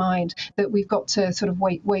that in mind, that we've got to sort of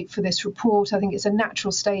wait for this report. I think it's a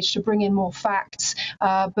natural stage to bring in more facts,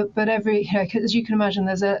 but as you can imagine,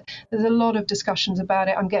 there's a lot of discussions about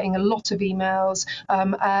it. I'm getting a lot of emails,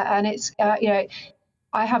 and it's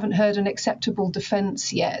I haven't heard an acceptable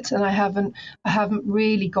defence yet, and I haven't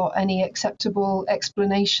really got any acceptable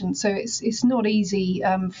explanation. So it's not easy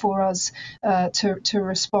for us to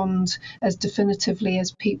respond as definitively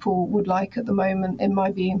as people would like at the moment, in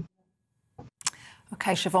my view.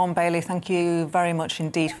 OK, Siobhan Bailey, thank you very much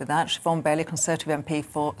indeed for that. Siobhan Bailey, Conservative MP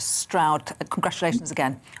for Stroud. Congratulations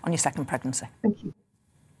again on your second pregnancy. Thank you.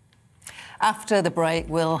 After the break,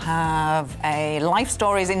 we'll have a Life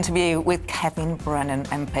Stories interview with Kevin Brennan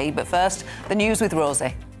MP. But first, the news with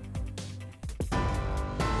Rosie.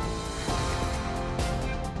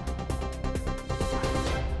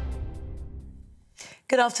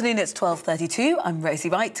 Good afternoon, it's 12:32. I'm Rosie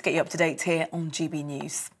Wright to get you up to date here on GB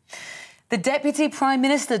News. The Deputy Prime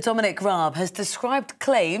Minister, Dominic Raab, has described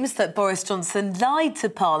claims that Boris Johnson lied to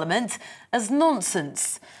Parliament as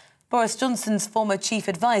nonsense. Boris Johnson's former chief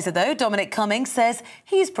advisor, though, Dominic Cummings, says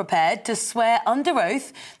he's prepared to swear under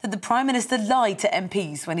oath that the Prime Minister lied to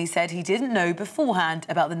MPs when he said he didn't know beforehand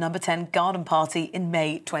about the number 10 garden party in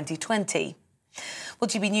May 2020. Well,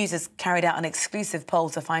 GB News has carried out an exclusive poll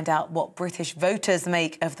to find out what British voters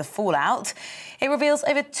make of the fallout. It reveals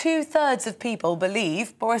over 2/3 of people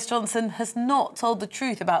believe Boris Johnson has not told the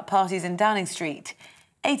truth about parties in Downing Street.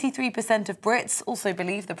 83% of Brits also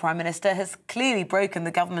believe the Prime Minister has clearly broken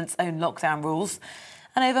the government's own lockdown rules.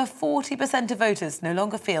 And over 40% of voters no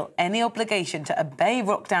longer feel any obligation to obey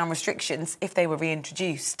lockdown restrictions if they were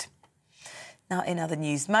reintroduced. Now, in other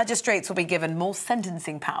news, magistrates will be given more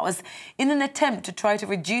sentencing powers in an attempt to try to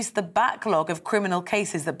reduce the backlog of criminal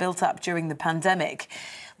cases that built up during the pandemic.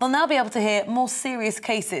 They'll now be able to hear more serious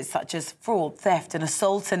cases such as fraud, theft and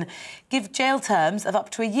assault, and give jail terms of up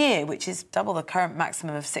to a year, which is double the current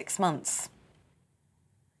maximum of 6 months.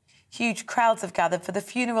 Huge crowds have gathered for the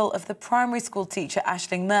funeral of the primary school teacher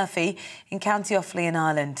Aisling Murphy in County Offaly in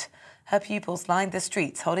Ireland. Her pupils lined the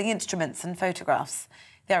streets holding instruments and photographs.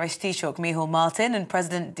 The Irish Taoiseach Micheál Martin and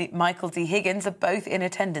President Michael D. Higgins are both in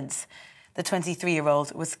attendance. The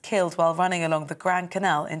 23-year-old was killed while running along the Grand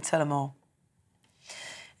Canal in Tullamore.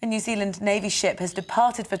 A New Zealand Navy ship has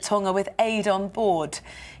departed for Tonga with aid on board.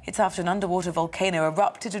 It's after an underwater volcano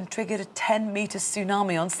erupted and triggered a 10-metre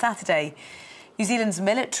tsunami on Saturday. New Zealand's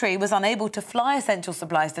military was unable to fly essential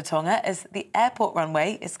supplies to Tonga as the airport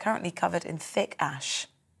runway is currently covered in thick ash.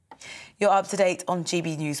 You're up to date on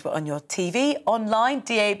GB News. We're on your TV, online,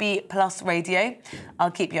 DAB plus radio.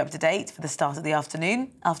 I'll keep you up to date for the start of the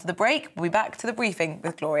afternoon. After the break, we'll be back to the briefing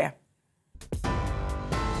with Gloria.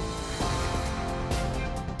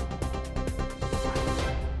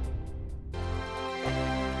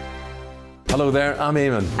 Hello there, I'm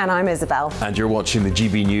Eamon. And I'm Isabel. And you're watching the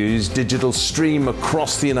GB News digital stream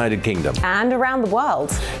across the United Kingdom. And around the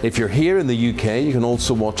world. If you're here in the UK, you can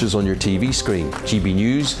also watch us on your TV screen. GB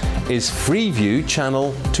News is Freeview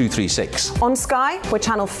channel 236. On Sky, we're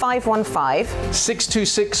channel 515.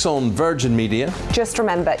 626 on Virgin Media. Just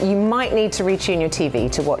remember, you might need to retune your TV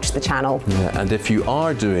to watch the channel. Yeah, and if you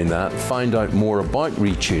are doing that, find out more about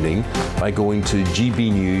retuning by going to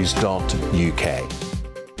gbnews.uk.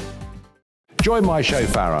 Join my show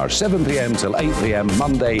Farrar, 7 p.m. till 8 p.m.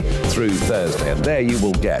 Monday through Thursday, and there you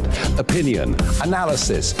will get opinion,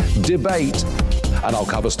 analysis, debate, and I'll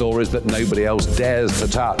cover stories that nobody else dares to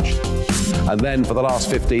touch. And then for the last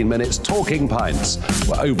 15 minutes, talking pints.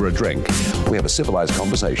 We're over a drink. We have a civilised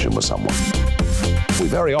conversation with someone. We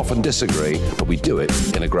very often disagree, but we do it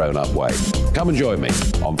in a grown-up way. Come and join me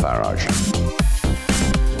on Farage.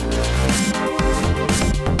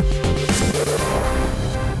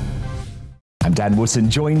 I'm Dan Wootton.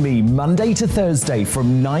 Join me Monday to Thursday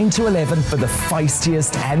from 9 to 11 for the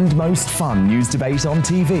feistiest and most fun news debate on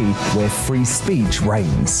TV, where free speech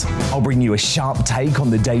reigns. I'll bring you a sharp take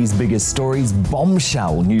on the day's biggest stories,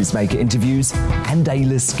 bombshell newsmaker interviews, and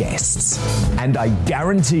A-list guests. And I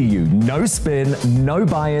guarantee you, no spin, no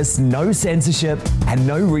bias, no censorship, and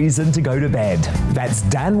no reason to go to bed. That's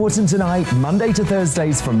Dan Wootton Tonight, Monday to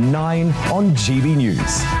Thursdays from 9 on GB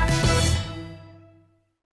News.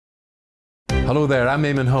 Hello there, I'm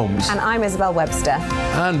Eamon Holmes. And I'm Isabel Webster.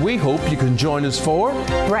 And we hope you can join us for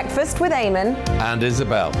Breakfast with Eamon. And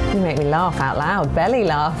Isabel. You make me laugh out loud, belly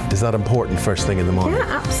laugh. Is that important first thing in the morning? Yeah,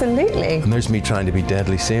 absolutely. And there's me trying to be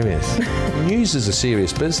deadly serious. News is a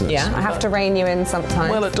serious business. Yeah, I have to rein you in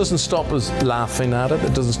sometimes. Well, it doesn't stop us laughing at it.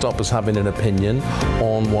 It doesn't stop us having an opinion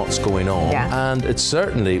on what's going on. Yeah. And it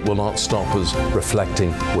certainly will not stop us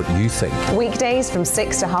reflecting what you think. Weekdays from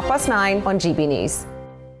 6 to 9:30 on GB News.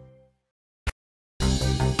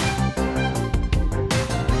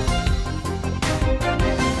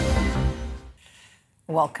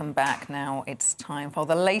 Welcome back. Now it's time for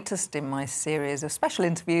the latest in my series of special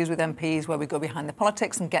interviews with MPs where we go behind the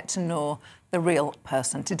politics and get to know the real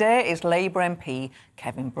person. Today is Labour MP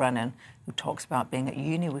Kevin Brennan, who talks about being at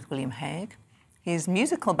uni with William Hague, his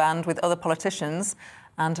musical band with other politicians,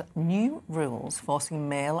 and new rules forcing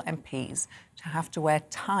male MPs to have to wear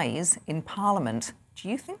ties in Parliament. Do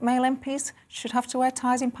you think male MPs should have to wear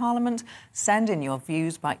ties in Parliament? Send in your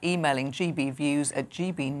views by emailing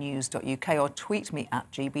gbviews@gbnews.uk or tweet me at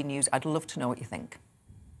gbnews. I'd love to know what you think.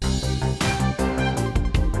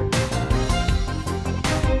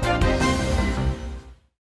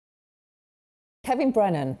 Kevin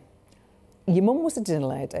Brennan, your mum was a dinner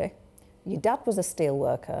lady, your dad was a steel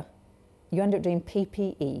worker, you ended up doing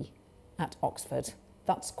PPE at Oxford.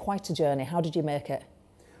 That's quite a journey. How did you make it?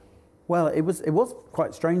 Well, it was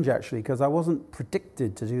quite strange actually, because I wasn't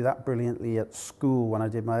predicted to do that brilliantly at school when I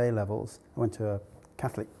did my A-levels. I went to a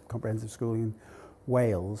Catholic comprehensive school in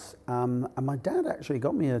Wales, and my dad actually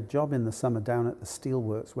got me a job in the summer down at the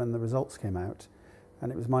steelworks when the results came out,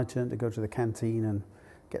 and it was my turn to go to the canteen and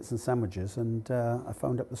get some sandwiches, and I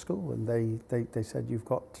phoned up the school and they said, you've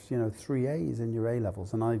got 3 A's in your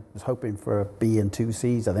A-levels, and I was hoping for a B and 2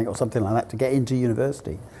 C's, I think, or something like that to get into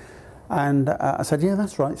university. And I said, yeah,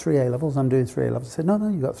 that's right, 3 A-levels, I'm doing 3 A-levels. I said, no,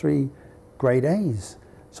 you've got 3 grade A's.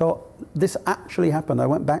 So this actually happened. I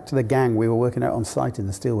went back to the gang we were working out on site in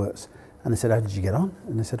the steelworks, and they said, how did you get on?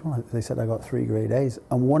 And I said, well, they said I got 3 grade A's.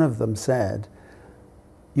 And one of them said,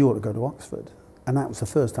 you ought to go to Oxford. And that was the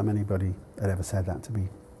first time anybody had ever said that to me.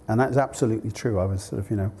 And that's absolutely true. I was sort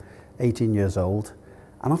of, 18 years old.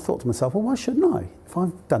 And I thought to myself, well, why shouldn't I? If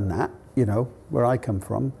I've done that, where I come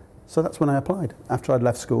from. So that's when I applied, after I'd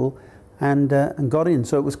left school. And got in.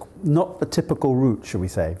 So it was not the typical route, shall we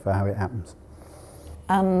say, for how it happens.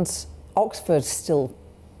 And Oxford still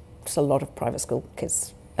a lot of private school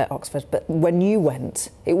kids at Oxford, but when you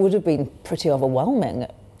went, it would have been pretty overwhelming.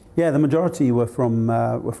 Yeah, the majority were from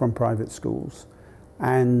private schools,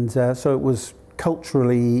 and so it was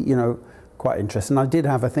culturally, quite interesting. I did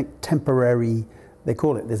have, I think, temporary. They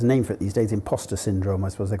call it. There's a name for it these days. Imposter syndrome, I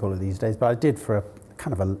suppose they call it these days. But I did for a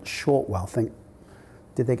kind of a short while think,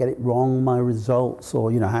 did they get it wrong, my results,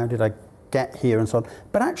 or how did I get here and so on.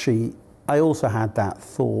 But actually, I also had that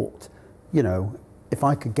thought, if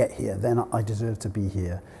I could get here, then I deserve to be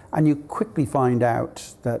here. And you quickly find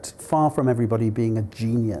out that far from everybody being a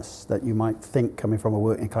genius that you might think coming from a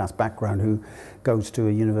working class background who goes to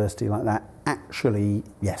a university like that, actually,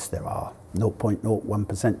 yes, there are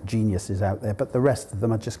 0.01% geniuses out there, but the rest of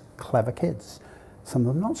them are just clever kids. Some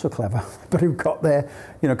of them not so clever, but who got there,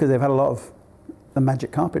 because they've had a lot of the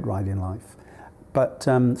magic carpet ride in life. But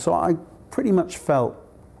so I pretty much felt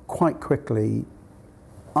quite quickly,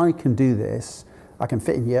 I can do this, I can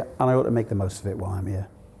fit in here, and I ought to make the most of it while I'm here.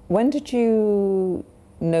 When did you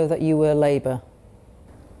know that you were Labour?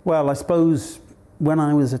 Well, I suppose when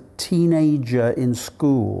I was a teenager in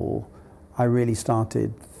school, I really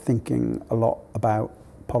started thinking a lot about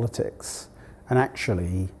politics. And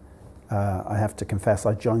actually, I have to confess,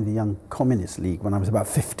 I joined the Young Communist League when I was about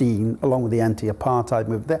 15, along with the anti-apartheid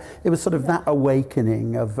movement. It was sort of that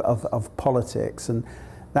awakening of politics and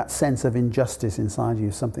that sense of injustice inside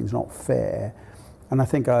you, something's not fair. And I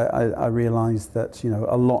think I realised that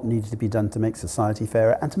a lot needed to be done to make society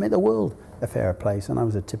fairer and to make the world a fairer place. And I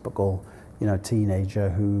was a typical teenager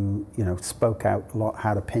who spoke out a lot,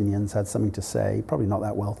 had opinions, had something to say, probably not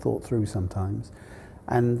that well thought through sometimes,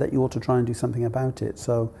 and that you ought to try and do something about it.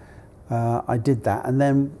 So I did that, and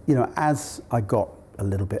then as I got a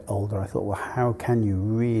little bit older, I thought, well, how can you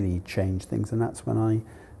really change things? And that's when I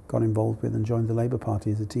got involved with and joined the Labour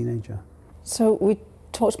Party as a teenager. So we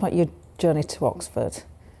talked about your journey to Oxford.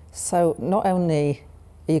 So not only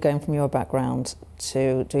are you going from your background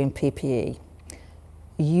to doing PPE,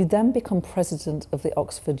 you then become president of the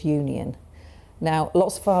Oxford Union. Now,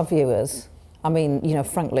 lots of our viewers, I mean, you know,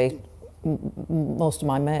 frankly, most of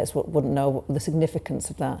my mates wouldn't know the significance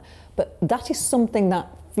of that. But that is something that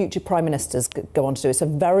future Prime Ministers go on to do. It's a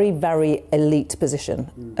very, very elite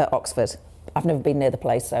position at Oxford. I've never been near the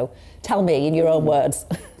place, so tell me in your own words.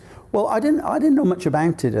 Well, I didn't know much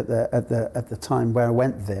about it at the time where I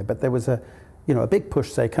went there, but there was a big push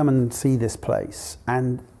to say, come and see this place.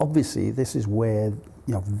 And obviously this is where,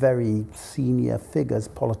 you know, very senior figures,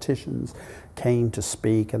 politicians, came to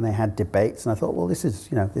speak, and they had debates. And I thought, well, this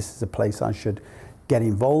is a place I should get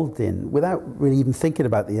involved in, without really even thinking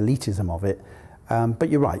about the elitism of it. But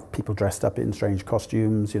you're right, people dressed up in strange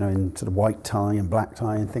costumes, you know, in sort of white tie and black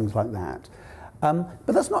tie and things like that. But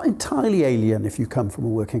that's not entirely alien if you come from a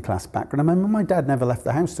working class background. I remember my dad never left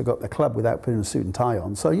the house to go to the club without putting a suit and tie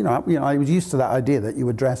on. So, you know, I was used to that idea that you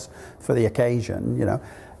would dress for the occasion, you know.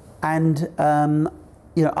 And,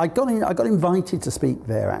 you know, I got invited to speak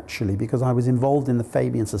there, actually, because I was involved in the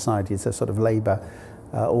Fabian Society. It's a sort of labour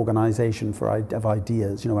organisation of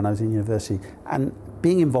ideas, you know, when I was in university. And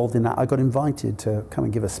being involved in that, I got invited to come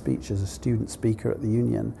and give a speech as a student speaker at the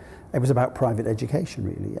union. It was about private education,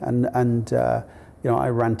 really. And you know, I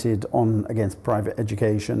ranted on against private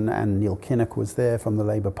education, and Neil Kinnock was there from the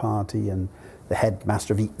Labour Party, and the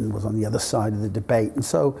headmaster of Eton was on the other side of the debate. And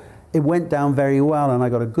so it went down very well, and I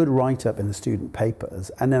got a good write-up in the student papers.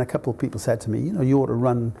 And then a couple of people said to me, you know, you ought to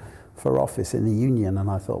run for office in the union. And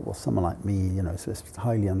I thought, well, someone like me, you know, it's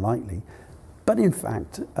highly unlikely. But in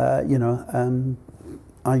fact, you know,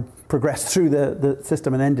 I progressed through the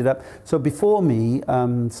system and ended up. So before me,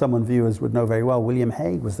 someone viewers would know very well, William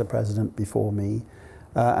Hague was the president before me.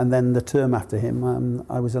 And then the term after him,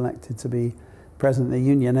 I was elected to be president of the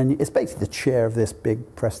union. And it's basically the chair of this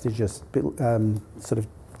big, prestigious sort of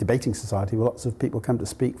debating society where lots of people come to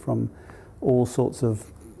speak from all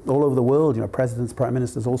over the world, you know, presidents, prime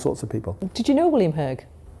ministers, all sorts of people. Did you know William Hague?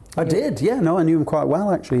 I did, yeah. No, I knew him quite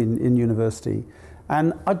well, actually, in university.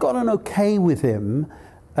 And I got on okay with him.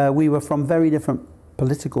 We were from very different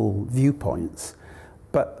political viewpoints,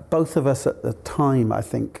 but both of us at the time, I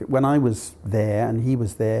think, when I was there and he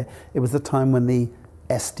was there, it was the time when the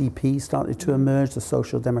SDP started to emerge, the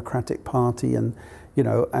Social Democratic Party, and you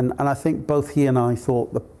know, and I think both he and I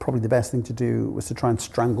thought probably the best thing to do was to try and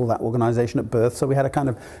strangle that organisation at birth. So we had a kind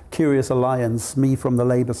of curious alliance, me from the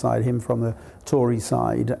Labour side, him from the Tory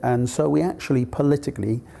side, and so we actually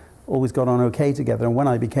politically always got on okay together. And when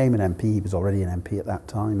I became an MP, he was already an MP at that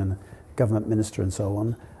time, and a government minister and so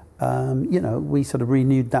on, you know, we sort of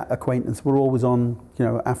renewed that acquaintance. We're always on, you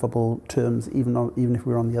know, affable terms, even if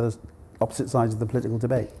we were on the opposite sides of the political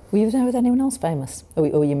debate. Were you there with anyone else famous, or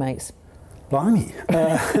were you mates? Blimey.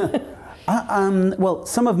 Well,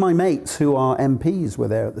 some of my mates who are MPs were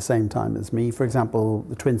there at the same time as me. For example,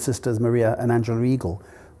 the twin sisters Maria and Angela Eagle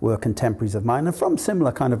were contemporaries of mine and from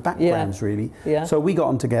similar kind of backgrounds, really. Yeah. So we got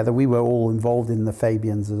on together. We were all involved in the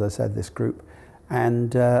Fabians, as I said, this group,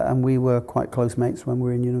 and we were quite close mates when we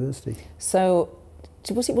were in university. So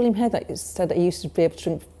was it William Hague that said that he used to be able to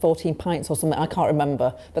drink 14 pints or something? I can't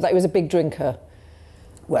remember, but that he was a big drinker.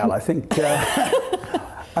 Well, I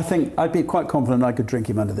think I'd be quite confident I could drink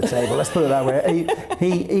him under the table. Let's put it that way.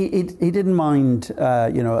 He didn't mind,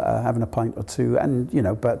 you know, having a pint or two, and you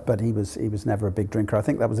know, but he was never a big drinker. I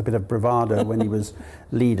think that was a bit of bravado when he was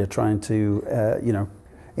leader, trying to you know,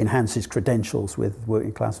 enhance his credentials with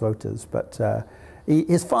working class voters. But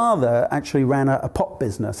his father actually ran a pop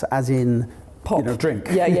business, as in pop, you know, drink.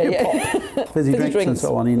 Pop. Fizzy drinks and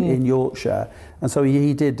so on in Yorkshire. And so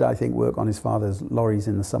he did, I think, work on his father's lorries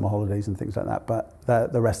in the summer holidays and things like that.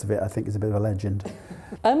 But the rest of it, I think, is a bit of a legend.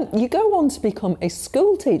 You go on to become a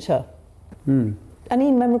school teacher.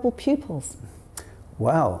 Any memorable pupils?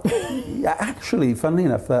 Well, actually, funnily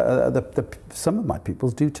enough, some of my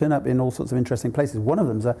pupils do turn up in all sorts of interesting places. One of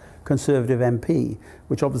them's a Conservative MP,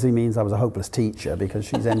 which obviously means I was a hopeless teacher, because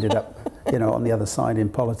she's ended up, you know, on the other side in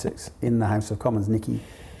politics in the House of Commons. Nikki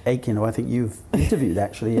Aiken, who I think you've interviewed,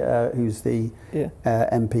 actually, who's the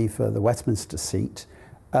MP for the Westminster seat.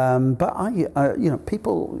 But you know,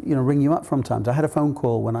 people, you know, ring you up from time to time. I had a phone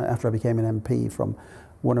call after I became an MP from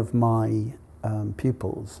one of my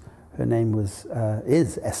pupils. Her name is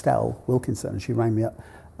Estelle Wilkinson, and she rang me up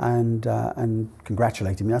and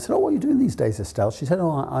congratulated me. I said, "Oh, what are you doing these days, Estelle?" She said,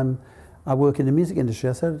 "Oh, I work in the music industry."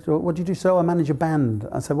 I said, "What do you do?" "So I manage a band."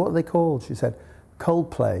 I said, "What are they called?" She said,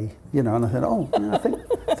 Coldplay, you know, and I thought, oh, yeah,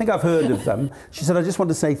 I think I've heard of them. She said, I just want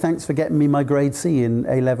to say thanks for getting me my grade C in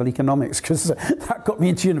A-level economics, because that got me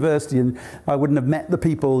into university, and I wouldn't have met the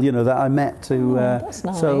people, you know, that I met. That's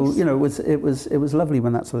nice. So, you know, it was lovely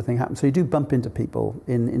when that sort of thing happened. So you do bump into people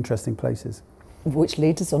in interesting places. Which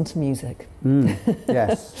leads us on to music.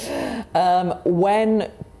 Yes.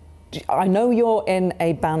 When I know you're in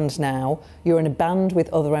a band now, you're in a band with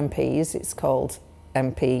other MPs. It's called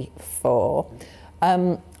MP4.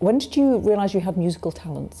 When did you realise you had musical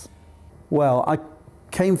talents? Well, I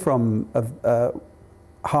came from a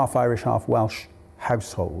half Irish, half Welsh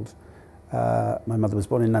household. My mother was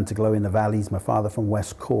born in Nantaglow in the Valleys, my father from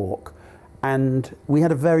West Cork. And we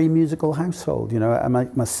had a very musical household, you know.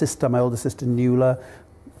 And my sister, my older sister, Nuala,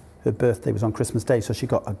 her birthday was on Christmas Day, so she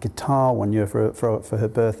got a guitar one year for her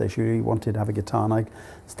birthday. She really wanted to have a guitar, and I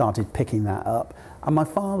started picking that up. And my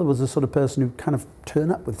father was the sort of person who kind of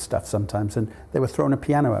turn up with stuff sometimes, and they were throwing a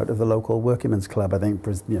piano out of the local workingmen's club, I think,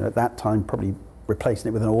 you know, at that time, probably replacing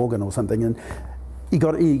it with an organ or something. And he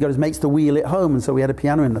got his mates to wheel it home, and so we had a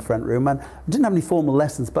piano in the front room. And I didn't have any formal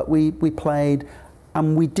lessons, but we played.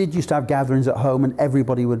 And we used to have gatherings at home, and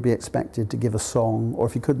everybody would be expected to give a song, or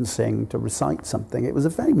if you couldn't sing, to recite something. It was a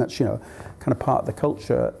very much, you know, kind of part of the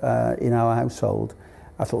culture in our household.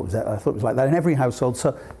 I thought it was like that in every household.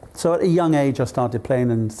 So at a young age, I started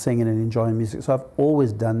playing and singing and enjoying music. So I've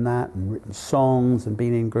always done that, and written songs, and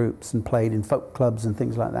been in groups, and played in folk clubs and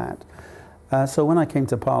things like that. So when I came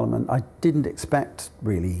to Parliament, I didn't expect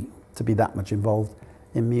really to be that much involved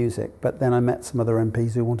in music. But then I met some other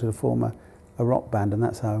MPs who wanted to form a rock band, and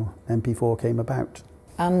that's how MP4 came about.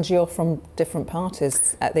 And you're from different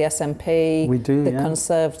parties, at the SNP, we do, the yeah.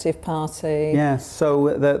 Conservative Party. Yes,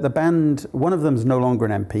 so the band, one of them's no longer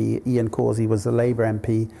an MP. Ian Causey was the Labour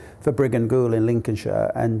MP for Brigg and Goole in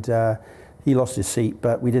Lincolnshire, and he lost his seat,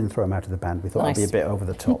 but we didn't throw him out of the band. We thought it'd be a bit over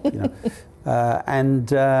the top, you know. And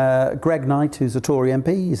Greg Knight, who's a Tory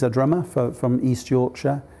MP, he's a drummer from East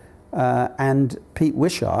Yorkshire, and Pete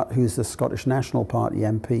Wishart, who's the Scottish National Party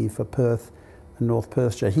MP for Perth and North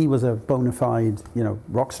Perthshire. He was a bona fide, you know,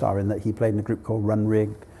 rock star in that he played in a group called Run Rig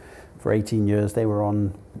for 18 years. They were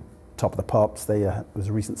on Top of the Pops. There was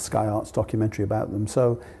a recent Sky Arts documentary about them.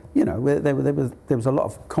 So, you know, there was a lot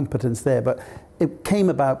of competence there, but it came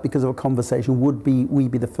about because of a conversation. Would we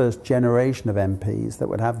be the first generation of MPs that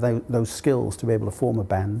would have those skills to be able to form a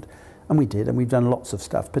band? And we did, and we've done lots of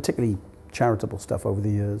stuff, particularly charitable stuff over the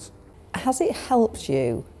years. Has it helped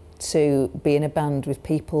you to be in a band with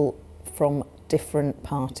people from different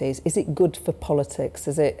parties? Is it good for politics?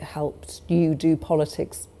 Has it helped you do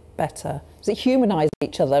politics better? Does it humanise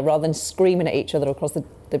each other rather than screaming at each other across the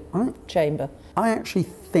chamber? I actually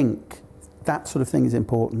think that sort of thing is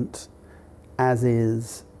important, as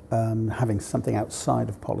is having something outside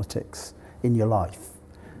of politics in your life.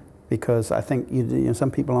 Because I think you know,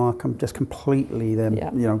 some people are just completely you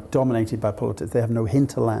know, dominated by politics. They have no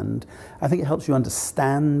hinterland. I think it helps you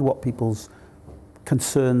understand what people's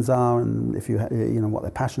concerns are, and if you know, what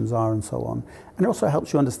their passions are, and so on. And it also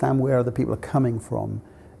helps you understand where other people are coming from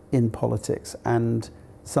in politics, and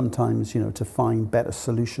sometimes, you know, to find better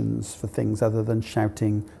solutions for things other than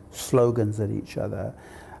shouting slogans at each other.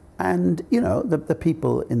 And, you know, the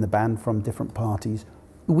people in the band from different parties,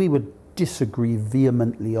 we would disagree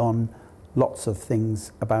vehemently on lots of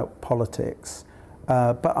things about politics,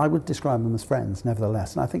 but I would describe them as friends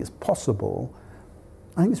nevertheless. And I think it's possible,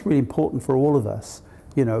 I think it's really important for all of us,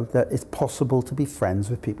 you know, that it's possible to be friends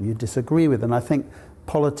with people you disagree with. And I think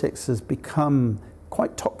politics has become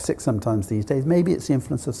quite toxic sometimes these days. Maybe it's the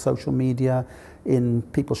influence of social media in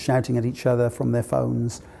people shouting at each other from their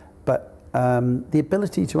phones, but the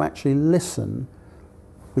ability to actually listen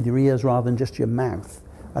with your ears rather than just your mouth,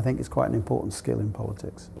 I think is quite an important skill in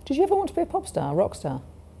politics. Did you ever want to be a pop star, rock star?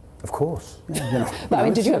 Of course. Yeah, you know, but I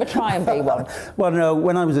mean, did you ever try and be one? Well, no.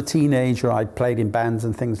 When I was a teenager, I played in bands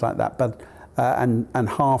and things like that. But and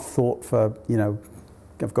half thought for, you know,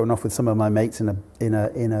 of going off with some of my mates in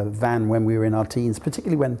a van when we were in our teens,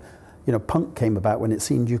 particularly when, you know, punk came about, when it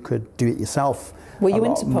seemed you could do it yourself. Were you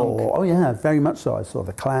into punk? Oh yeah, very much so. I saw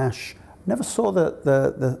the Clash. Never saw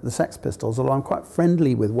the Sex Pistols, although I'm quite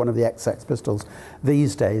friendly with one of the ex-Sex Pistols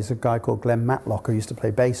these days, a guy called Glenn Matlock, who used to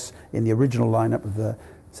play bass in the original lineup of the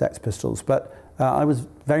Sex Pistols. But I was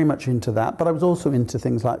very much into that, but I was also into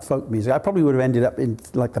things like folk music. I probably would have ended up in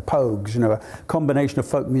like the Pogues, you know, a combination of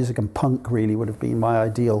folk music and punk really would have been my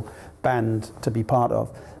ideal band to be part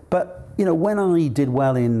of. But, you know, when I did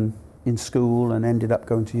well in school and ended up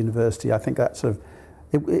going to university, I think that sort of,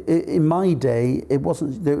 in my day, it was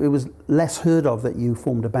less heard of that you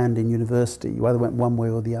formed a band in university. You either went one way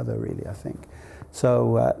or the other, really, I think.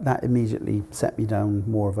 So that immediately set me down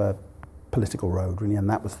more of a political road, really, and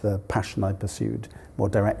that was the passion I pursued more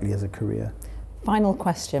directly as a career. Final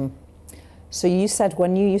question. So you said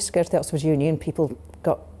when you used to go to the Oxford Union, people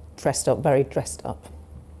got dressed up, very dressed up.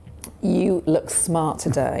 You look smart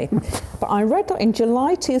today. But I read that in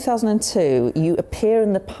July 2002, you appear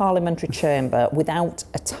in the parliamentary chamber without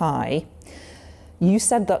a tie. You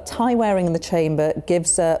said that tie wearing in the chamber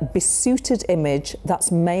gives a besuited image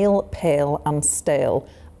that's male, pale and stale.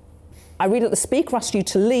 I read that the Speaker asked you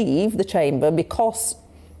to leave the chamber because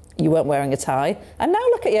you weren't wearing a tie. And now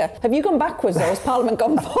look at you. Have you gone backwards or has Parliament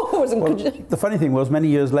gone forwards? And well, the funny thing was, many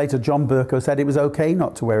years later, John Bercow said it was OK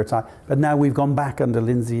not to wear a tie. But now we've gone back under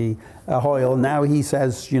Lindsay Hoyle. Now he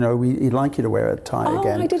says, you know, he'd like you to wear a tie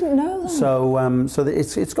again. Oh, I didn't know that. So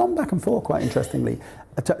it's gone back and forth quite interestingly.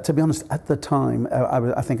 To be honest, at the time,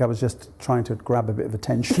 I think I was just trying to grab a bit of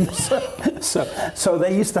attention. so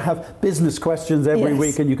they used to have business questions every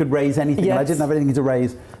week and you could raise anything. And I didn't have anything to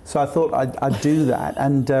raise. So I thought I'd do that.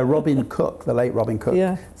 And Robin Cook, the late Robin Cook,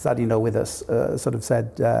 sadly no with us, sort of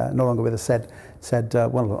said, no longer with us, said,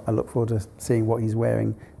 well, I look forward to seeing what he's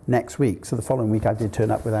wearing next week. So the following week I did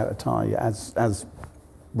turn up without a tie as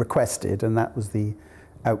requested, and that was the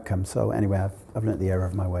outcome. So anyway, I've learnt the error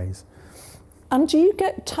of my ways. And do you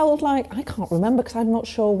get told, like, I can't remember because I'm not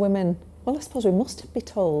sure women, well, I suppose we must be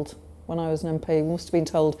told when I was an MP, we must have been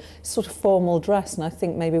told sort of formal dress, and I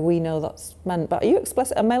think maybe we know that's meant. But are you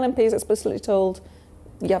explicit, are male MPs explicitly told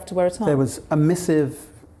you have to wear a tie? There was a missive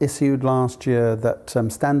issued last year that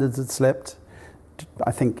standards had slipped,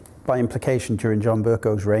 I think by implication during John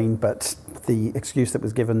Bercow's reign, but the excuse that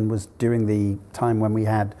was given was during the time when we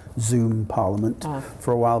had Zoom Parliament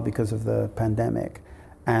for a while because of the pandemic,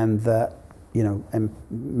 and that, you know,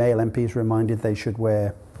 male MPs were reminded they should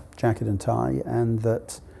wear jacket and tie, and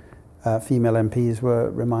that female MPs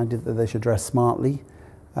were reminded that they should dress smartly.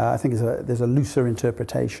 I think there's a looser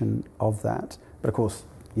interpretation of that. But of course,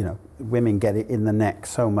 you know, women get it in the neck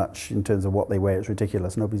so much in terms of what they wear, it's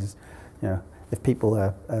ridiculous. Nobody's, you know, if people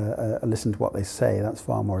listen to what they say, that's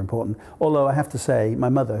far more important. Although I have to say, my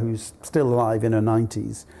mother, who's still alive in her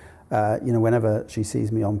 90s, you know, whenever she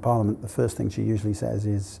sees me on Parliament, the first thing she usually says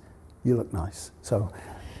is, "You look nice." So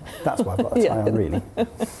that's why I've got a tie on, really.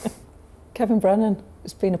 Kevin Brennan,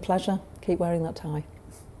 it's been a pleasure. Keep wearing that tie.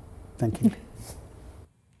 Thank you.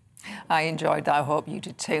 I enjoyed that. I hope you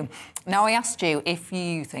did too. Now, I asked you if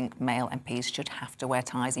you think male MPs should have to wear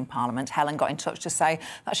ties in Parliament. Helen got in touch to say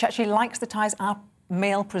that she actually likes the ties our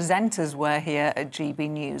male presenters wear here at GB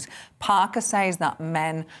News. Parker says that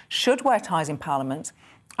men should wear ties in Parliament,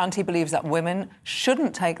 and he believes that women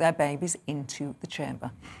shouldn't take their babies into the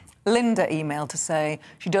chamber. Linda emailed to say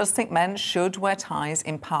she does think men should wear ties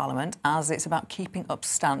in Parliament as it's about keeping up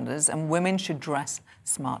standards and women should dress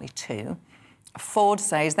smartly too. Ford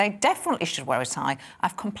says they definitely should wear a tie.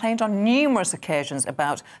 I've complained on numerous occasions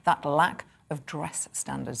about that lack of dress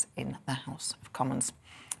standards in the House of Commons.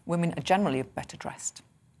 Women are generally better dressed.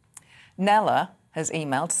 Nella has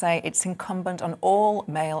emailed to say it's incumbent on all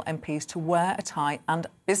male MPs to wear a tie and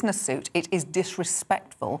business suit. It is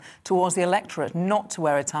disrespectful towards the electorate not to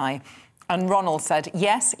wear a tie. And Ronald said,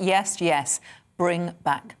 yes, yes, yes, bring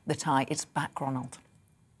back the tie. It's back, Ronald.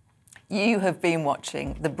 You have been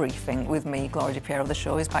watching The Briefing with me, Gloria De Piero. The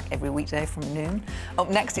show is back every weekday from noon. Up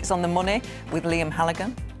next, it's On the Money with Liam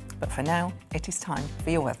Halligan. But for now, it is time for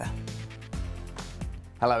your weather.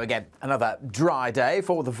 Hello again. Another dry day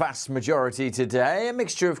for the vast majority today. A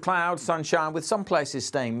mixture of clouds, sunshine, with some places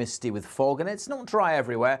staying misty with fog, and it's not dry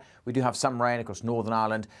everywhere. We do have some rain across Northern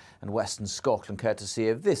Ireland and Western Scotland, courtesy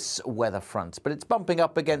of this weather front. But it's bumping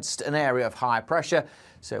up against an area of high pressure,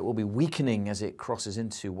 so it will be weakening as it crosses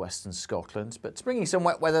into Western Scotland. But it's bringing some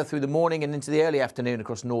wet weather through the morning and into the early afternoon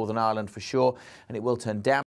across Northern Ireland for sure, and it will turn down.